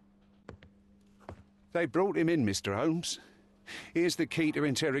 They brought him in, Mr. Holmes. Here's the key to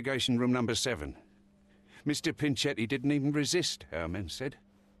interrogation room number 7. Mr. Pinchetti didn't even resist, our men said.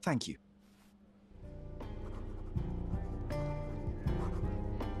 Thank you.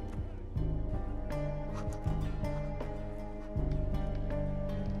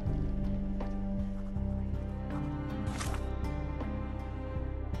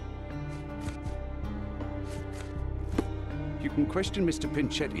 You can question Mr.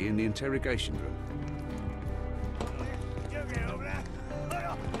 Pinchetti in the interrogation room.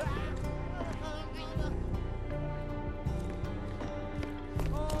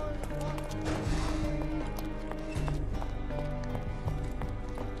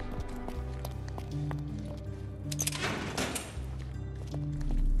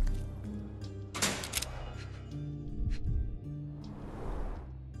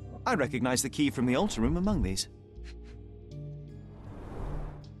 I recognize the key from the altar room among these.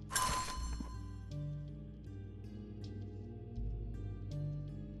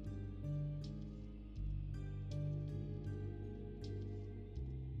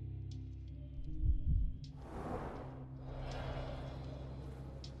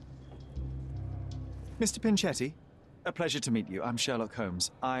 Mr. Pinchetti, a pleasure to meet you. I'm Sherlock Holmes.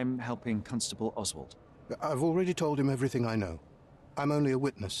 I'm helping Constable Oswald. I've already told him everything I know. I'm only a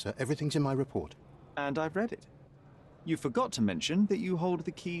witness, sir. Everything's in my report. And I've read it. You forgot to mention that you hold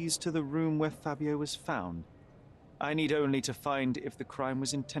the keys to the room where Fabio was found. I need only to find if the crime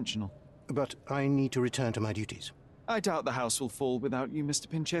was intentional. But I need to return to my duties. I doubt the house will fall without you, Mr.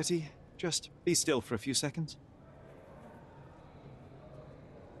 Pinchetti. Just be still for a few seconds.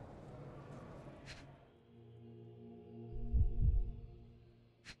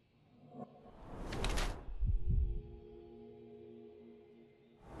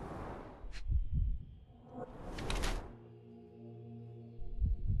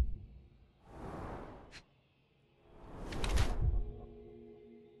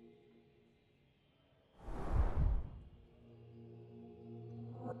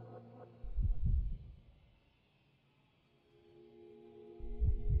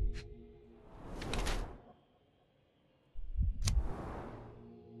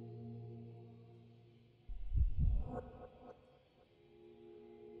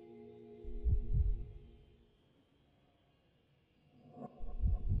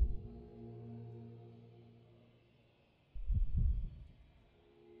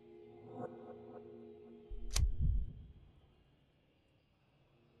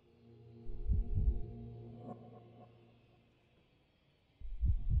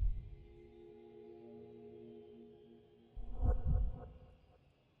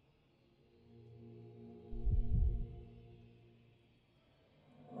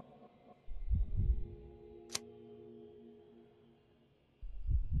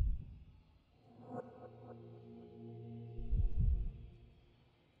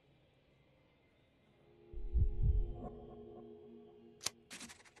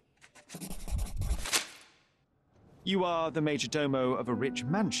 You are the majordomo of a rich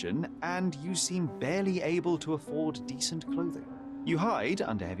mansion, and you seem barely able to afford decent clothing. You hide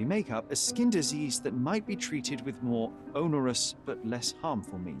under heavy makeup a skin disease that might be treated with more onerous but less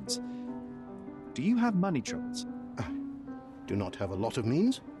harmful means. Do you have money troubles? Do not have a lot of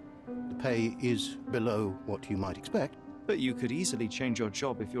means. The pay is below what you might expect. But you could easily change your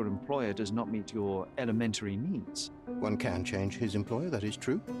job if your employer does not meet your elementary needs. One can change his employer, that is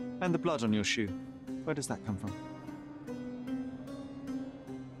true. And the blood on your shoe, where does that come from?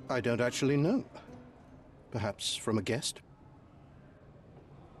 I don't actually know. Perhaps from a guest?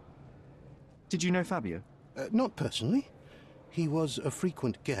 Did you know Fabio? Not personally. He was a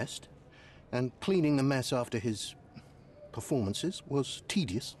frequent guest, and cleaning the mess after his performances was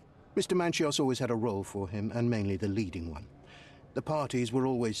tedious. Mr. Manchios always had a role for him, and mainly the leading one. The parties were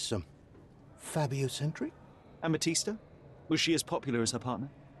always, Fabio-centric? And Batista? Was she as popular as her partner?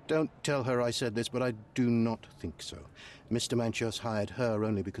 Don't tell her I said this, but I do not think so. Mr. Manchios hired her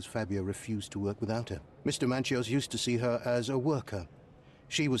only because Fabio refused to work without her. Mr. Manchios used to see her as a worker.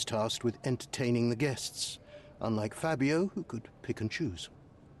 She was tasked with entertaining the guests, unlike Fabio, who could pick and choose.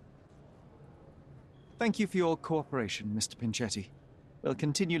 Thank you for your cooperation, Mr. Pinchetti. We'll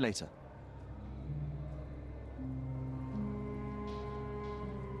continue later.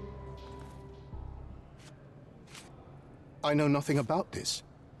 I know nothing about this.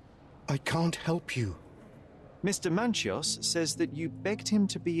 I can't help you. Mr. Manchios says that you begged him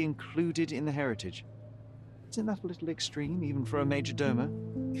to be included in the heritage. Isn't that a little extreme, even for a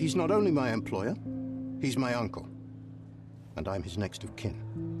majordomo? He's not only my employer, he's my uncle. And I'm his next of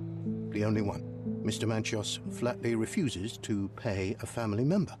kin. The only one. Mr. Manchios flatly refuses to pay a family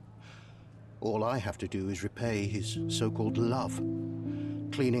member. All I have to do is repay his so-called love,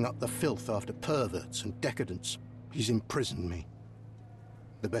 cleaning up the filth after perverts and decadents. He's imprisoned me.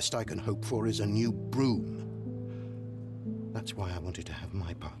 The best I can hope for is a new broom. That's why I wanted to have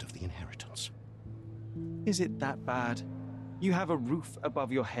my part of the inheritance. Is it that bad? You have a roof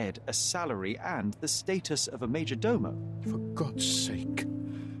above your head, a salary, and the status of a majordomo. For God's sake.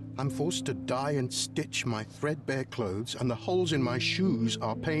 I'm forced to dye and stitch my threadbare clothes, and the holes in my shoes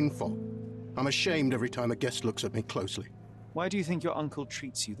are painful. I'm ashamed every time a guest looks at me closely. Why do you think your uncle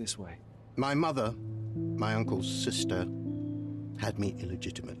treats you this way? My mother, my uncle's sister, had me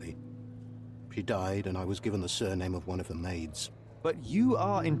illegitimately. She died, and I was given the surname of one of the maids. But you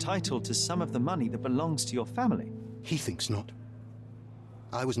are entitled to some of the money that belongs to your family. He thinks not.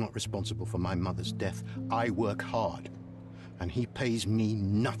 I was not responsible for my mother's death. I work hard, and he pays me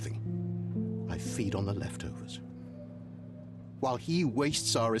nothing. I feed on the leftovers. While he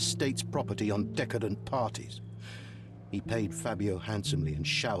wastes our estate's property on decadent parties, he paid Fabio handsomely and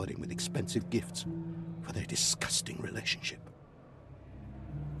showered him with expensive gifts for their disgusting relationship.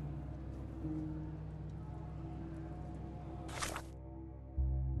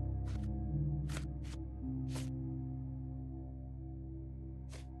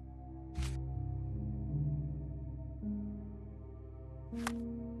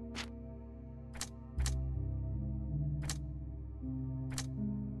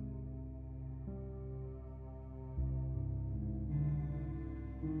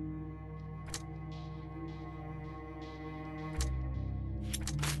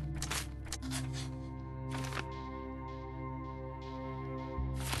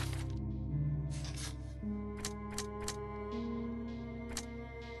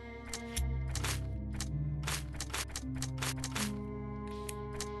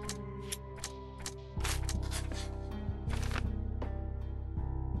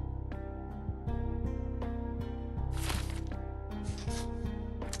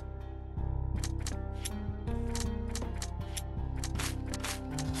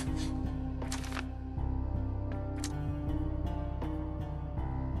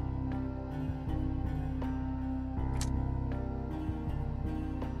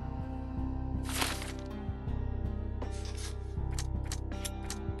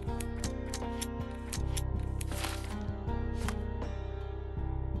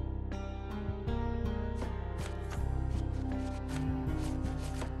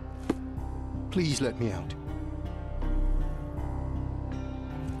 Please let me out.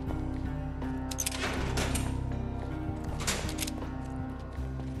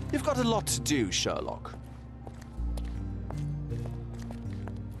 You've got a lot to do, Sherlock.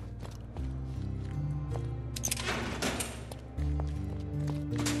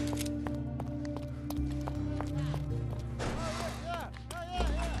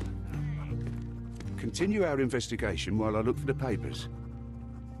 Continue our investigation while I look for the papers.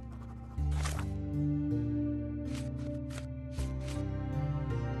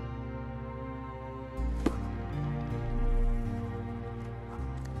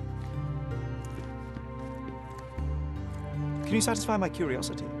 Can you satisfy my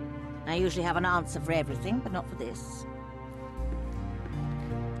curiosity? I usually have an answer for everything, but not for this.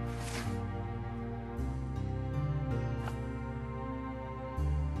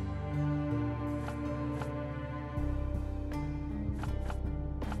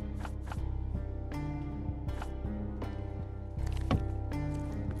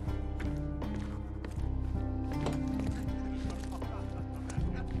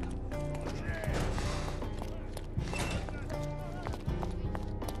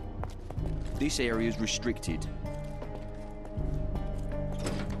 This area is restricted.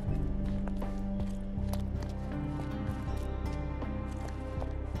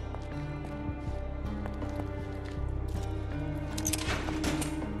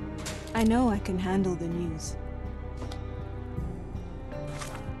 I know I can handle the news.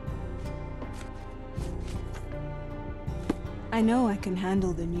 I know I can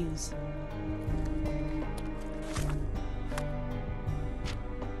handle the news.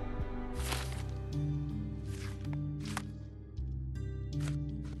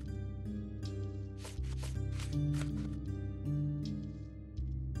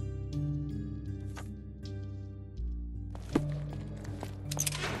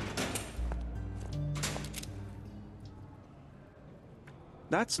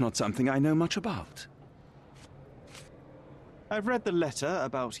 That's not something I know much about. I've read the letter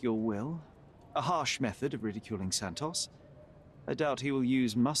about your will. A harsh method of ridiculing Santos. I doubt he will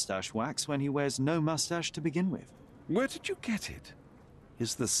use mustache wax when he wears no mustache to begin with. Where did you get it?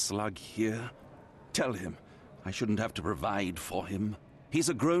 Is the slug here? Tell him I shouldn't have to provide for him. He's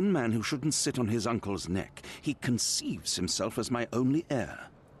a grown man who shouldn't sit on his uncle's neck. He conceives himself as my only heir.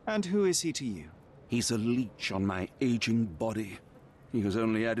 And who is he to you? He's a leech on my aging body. He has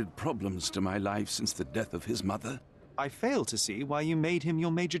only added problems to my life since the death of his mother. I fail to see why you made him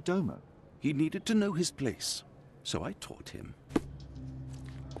your major domo. He needed to know his place, so I taught him.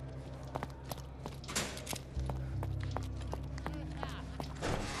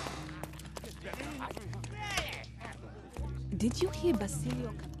 Did you hear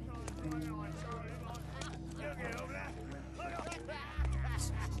Basilio?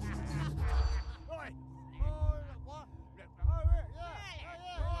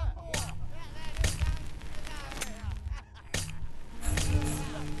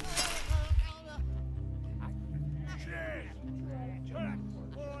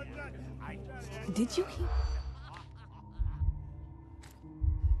 Did you hear?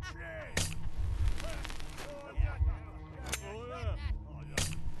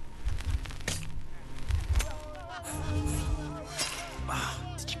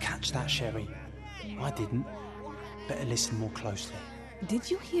 Did you catch that, Sherry? I didn't. Better listen more closely.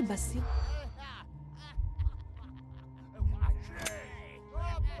 Did you hear Basilio?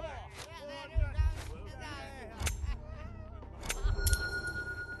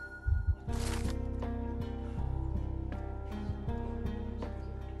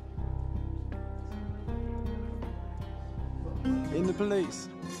 In the police.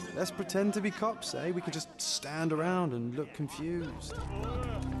 Let's pretend to be cops, eh? We can just stand around and look confused.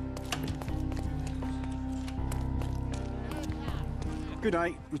 Good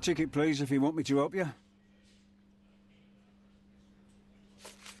day. Your ticket, please, if you want me to help you.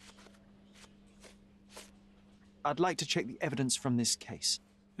 I'd like to check the evidence from this case.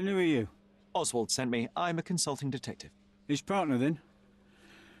 And who are you? Oswald sent me. I'm a consulting detective. His partner, then?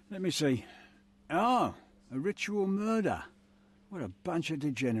 Let me see. Ah, a ritual murder. What a bunch of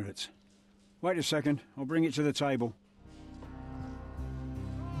degenerates. Wait a second. I'll bring it to the table.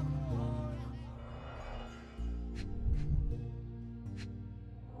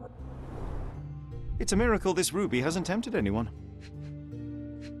 It's a miracle this ruby hasn't tempted anyone.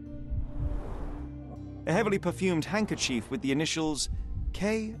 A heavily perfumed handkerchief with the initials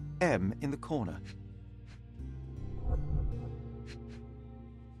KM in the corner.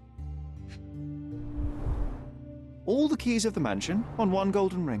 All the keys of the mansion on one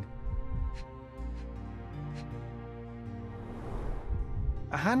golden ring.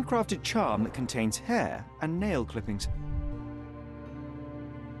 A handcrafted charm that contains hair and nail clippings.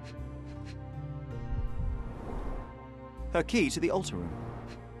 Her key to the altar room.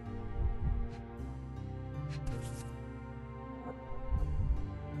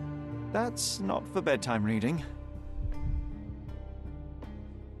 That's not for bedtime reading.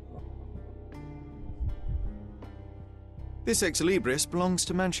 This Ex Libris belongs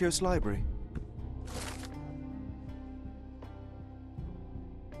to Manchio's library.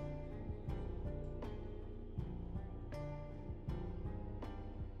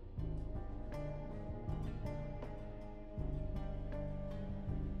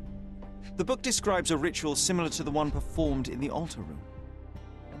 The book describes a ritual similar to the one performed in the altar room.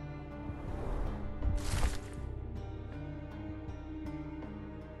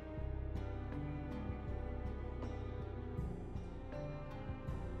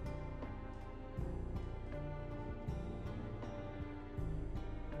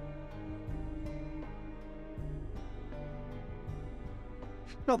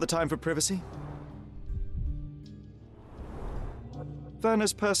 Not the time for privacy.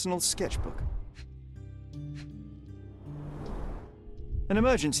 Werner's personal sketchbook. An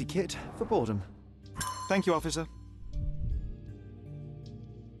emergency kit for boredom. Thank you, officer.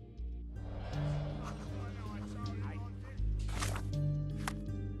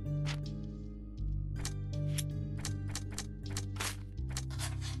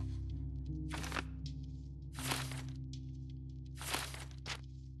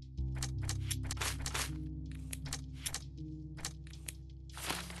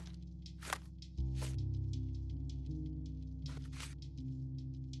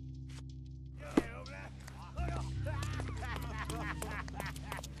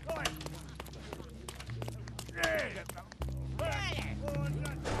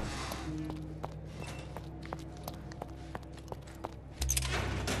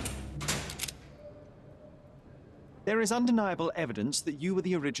 There is undeniable evidence that you were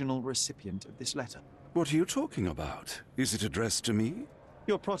the original recipient of this letter. What are you talking about? Is it addressed to me?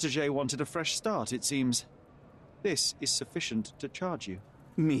 Your protégé wanted a fresh start, it seems. This is sufficient to charge you.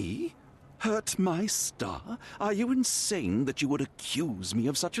 Me? Hurt my star? Are you insane that you would accuse me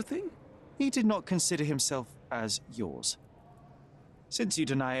of such a thing? He did not consider himself as yours. Since you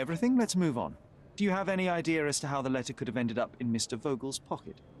deny everything, let's move on. Do you have any idea as to how the letter could have ended up in Mr. Vogel's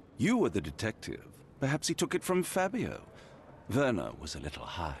pocket? You were the detective. Perhaps he took it from Fabio. Werner was a little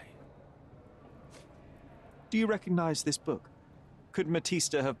high. Do you recognize this book? Could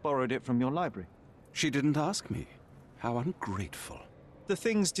Matista have borrowed it from your library? She didn't ask me. How ungrateful. The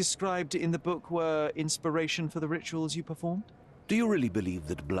things described in the book were inspiration for the rituals you performed? Do you really believe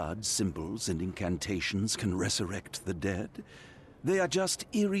that blood, symbols, and incantations can resurrect the dead? They are just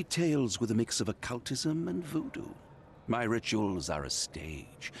eerie tales with a mix of occultism and voodoo. My rituals are a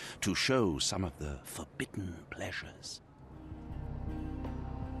stage to show some of the forbidden pleasures.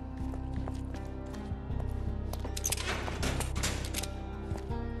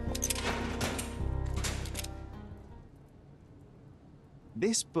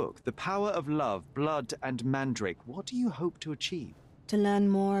 This book, The Power of Love, Blood, and Mandrake, what do you hope to achieve? To learn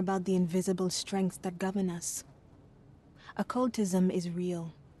more about the invisible strengths that govern us. Occultism is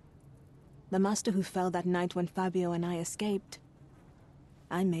real. The master who fell that night when Fabio and I escaped,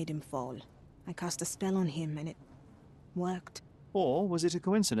 I made him fall. I cast a spell on him and it worked. Or was it a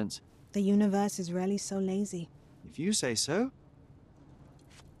coincidence? The universe is rarely so lazy. If you say so.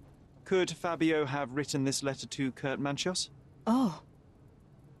 Could Fabio have written this letter to Kurt Manchios? Oh.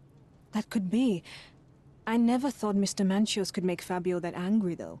 That could be. I never thought Mr. Manchios could make Fabio that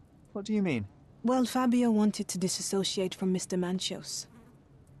angry, though. What do you mean? Well, Fabio wanted to disassociate from Mr. Manchios.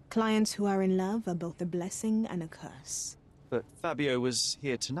 Clients who are in love are both a blessing and a curse. But Fabio was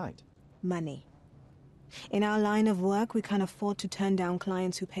here tonight. Money. In our line of work, we can't afford to turn down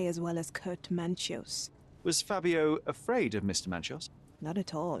clients who pay as well as Kurt Manchios. Was Fabio afraid of Mr. Manchios? Not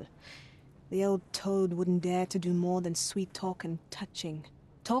at all. The old toad wouldn't dare to do more than sweet talk and touching.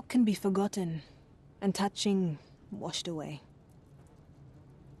 Talk can be forgotten, and touching washed away.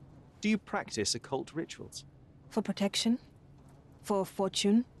 Do you practice occult rituals? For protection? For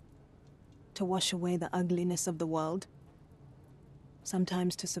fortune? To wash away the ugliness of the world?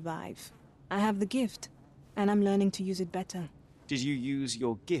 Sometimes to survive. I have the gift, and I'm learning to use it better. Did you use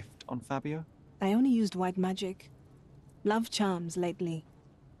your gift on Fabio? I only used white magic. Love charms lately.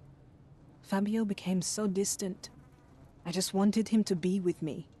 Fabio became so distant. I just wanted him to be with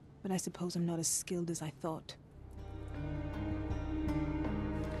me, but I suppose I'm not as skilled as I thought.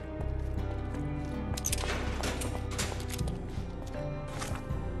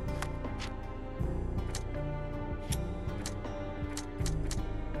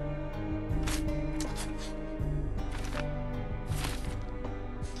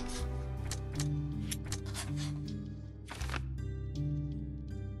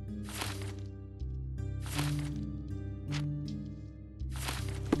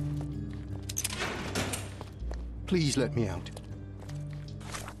 Please let me out.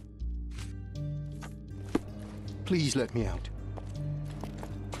 Please let me out.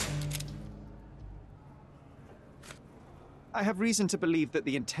 I have reason to believe that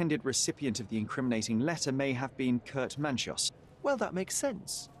the intended recipient of the incriminating letter may have been Kurt Manchios. Well, that makes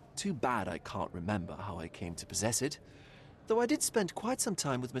sense. Too bad I can't remember how I came to possess it. Though I did spend quite some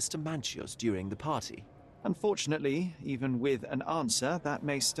time with Mr. Manchios during the party. Unfortunately, even with an answer, that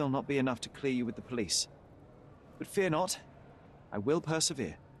may still not be enough to clear you with the police. But fear not, I will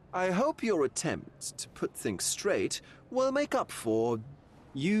persevere. I hope your attempt to put things straight will make up for...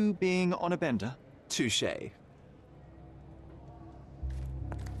 You being on a bender? Touché.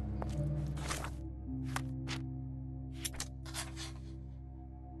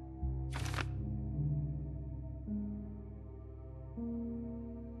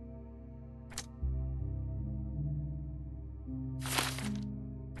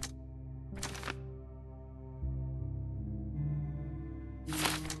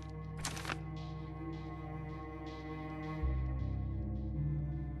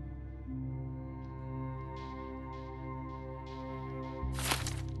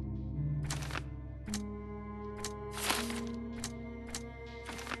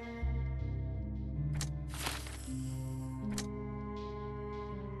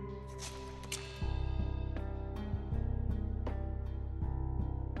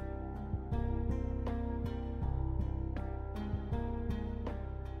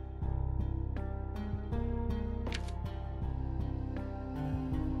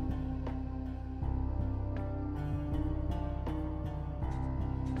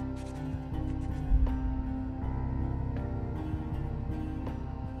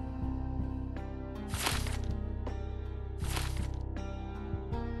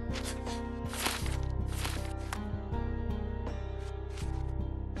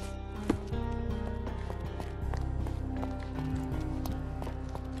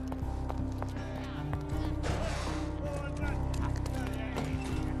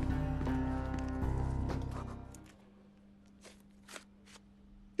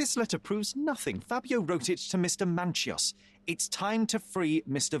 This letter proves nothing. Fabio wrote it to Mr. Manchios. It's time to free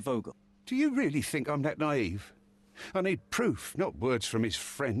Mr. Vogel. Do you really think I'm that naive? I need proof, not words from his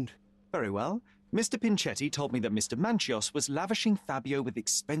friend. Very well. Mr. Pinchetti told me that Mr. Manchios was lavishing Fabio with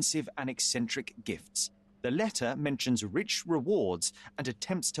expensive and eccentric gifts. The letter mentions rich rewards and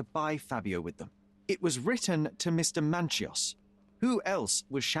attempts to buy Fabio with them. It was written to Mr. Manchios. Who else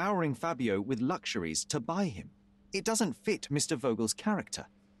was showering Fabio with luxuries to buy him? It doesn't fit Mr. Vogel's character.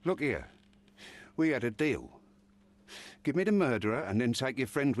 Look here. We had a deal. Give me the murderer and then take your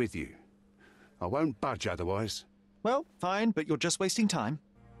friend with you. I won't budge otherwise. Well, fine, but you're just wasting time.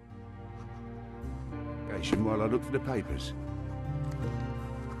 While I look for the papers.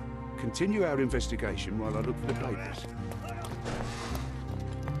 Continue our investigation while I look for the papers.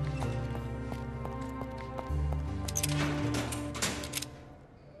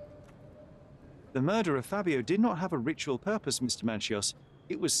 The murder of Fabio did not have a ritual purpose, Mr. Manchios.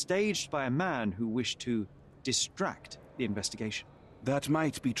 It was staged by a man who wished to distract the investigation. That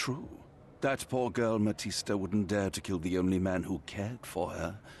might be true. That poor girl Matista wouldn't dare to kill the only man who cared for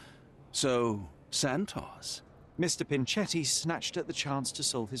her. So, Santos. Mr. Pinchetti snatched at the chance to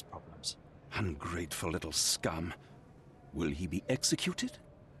solve his problems. Ungrateful little scum. Will he be executed?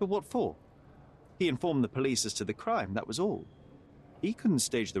 But what for? He informed the police as to the crime, that was all. He couldn't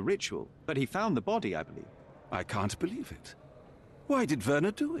stage the ritual, but he found the body, I believe. I can't believe it. Why did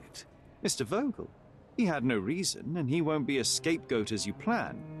Werner do it? Mr. Vogel. He had no reason, and he won't be a scapegoat as you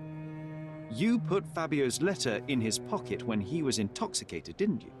plan. You put Fabio's letter in his pocket when he was intoxicated,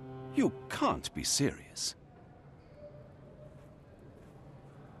 didn't you? You can't be serious.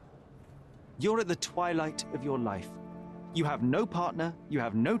 You're at the twilight of your life. You have no partner, you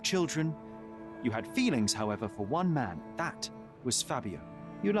have no children. You had feelings, however, for one man. That was Fabio.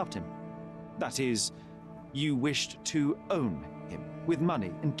 You loved him. That is, you wished to own him with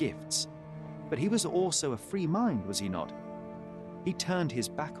money and gifts. But he was also a free mind, was he not? He turned his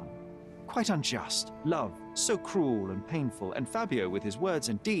back on you. Quite unjust. Love, so cruel and painful, and Fabio, with his words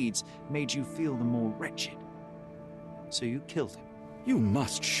and deeds, made you feel the more wretched. So you killed him. You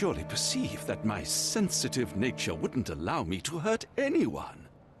must surely perceive that my sensitive nature wouldn't allow me to hurt anyone.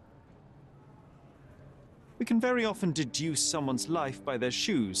 We can very often deduce someone's life by their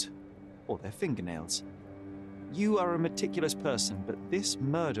shoes or their fingernails. You are a meticulous person, but this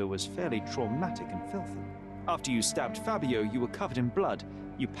murder was fairly traumatic and filthy. After you stabbed Fabio, you were covered in blood.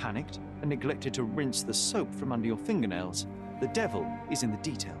 You panicked and neglected to rinse the soap from under your fingernails. The devil is in the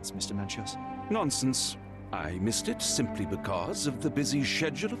details, Mr. Manchios. Nonsense. I missed it simply because of the busy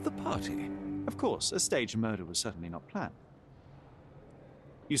schedule of the party. Of course, a staged murder was certainly not planned.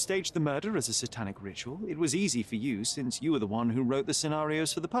 You staged the murder as a satanic ritual. It was easy for you since you were the one who wrote the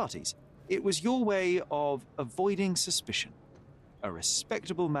scenarios for the parties. It was your way of avoiding suspicion. A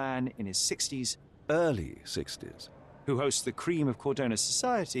respectable man in his 60s, Early 60s. who hosts the cream of Cordona's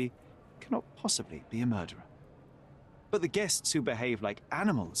society, cannot possibly be a murderer. But the guests who behave like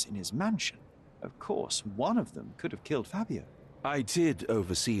animals in his mansion, of course, one of them could have killed Fabio. I did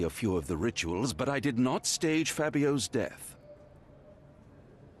oversee a few of the rituals, but I did not stage Fabio's death.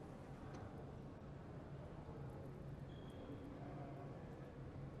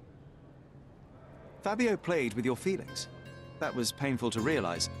 Fabio played with your feelings. That was painful to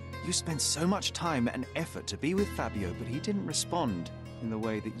realize. You spent so much time and effort to be with Fabio, but he didn't respond in the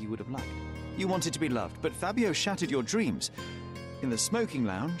way that you would have liked. You wanted to be loved, but Fabio shattered your dreams. In the smoking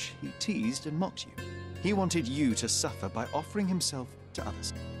lounge, he teased and mocked you. He wanted you to suffer by offering himself to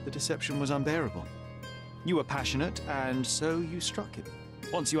others. The deception was unbearable. You were passionate, and so you struck him.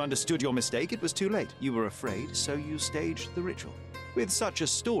 Once you understood your mistake, it was too late. You were afraid, so you staged the ritual. With such a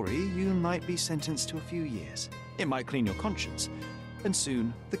story, you might be sentenced to a few years. It might clean your conscience, and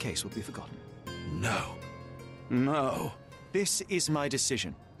soon the case will be forgotten. No. No. This is my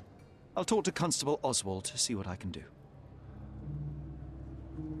decision. I'll talk to Constable Oswald to see what I can do.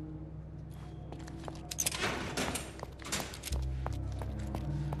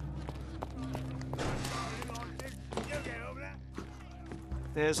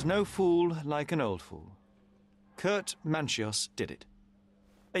 There's no fool like an old fool. Kurt Manchios did it.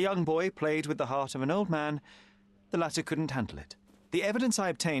 A young boy played with the heart of an old man. The latter couldn't handle it. The evidence I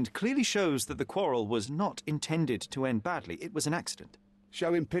obtained clearly shows that the quarrel was not intended to end badly. It was an accident.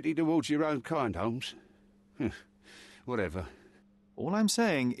 Showing pity towards your own kind, Holmes. Whatever. All I'm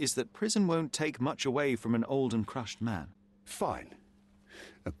saying is that prison won't take much away from an old and crushed man. Fine.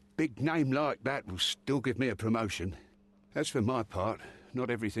 A big name like that will still give me a promotion. As for my part, not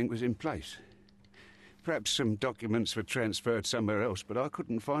everything was in place. Perhaps some documents were transferred somewhere else, but I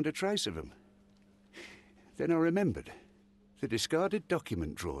couldn't find a trace of them. Then I remembered. The discarded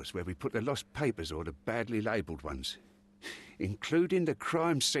document drawers where we put the lost papers or the badly labelled ones, including the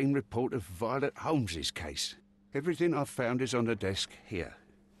crime scene report of Violet Holmes's case. Everything I've found is on the desk here.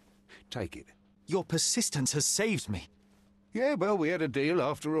 Take it. Your persistence has saved me. Yeah, well, we had a deal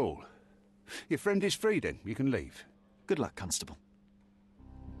after all. Your friend is free then. You can leave. Good luck, Constable.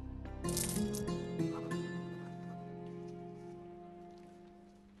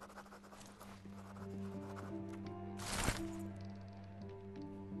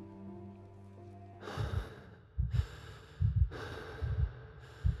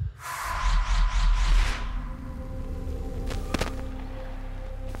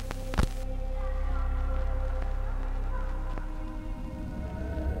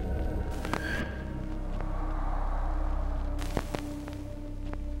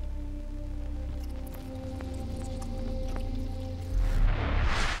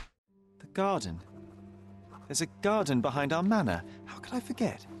 Garden. There's a garden behind our manor. How could I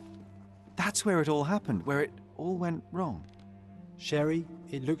forget? That's where it all happened, where it all went wrong. Sherry,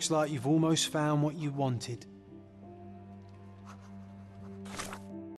 it looks like you've almost found what you wanted.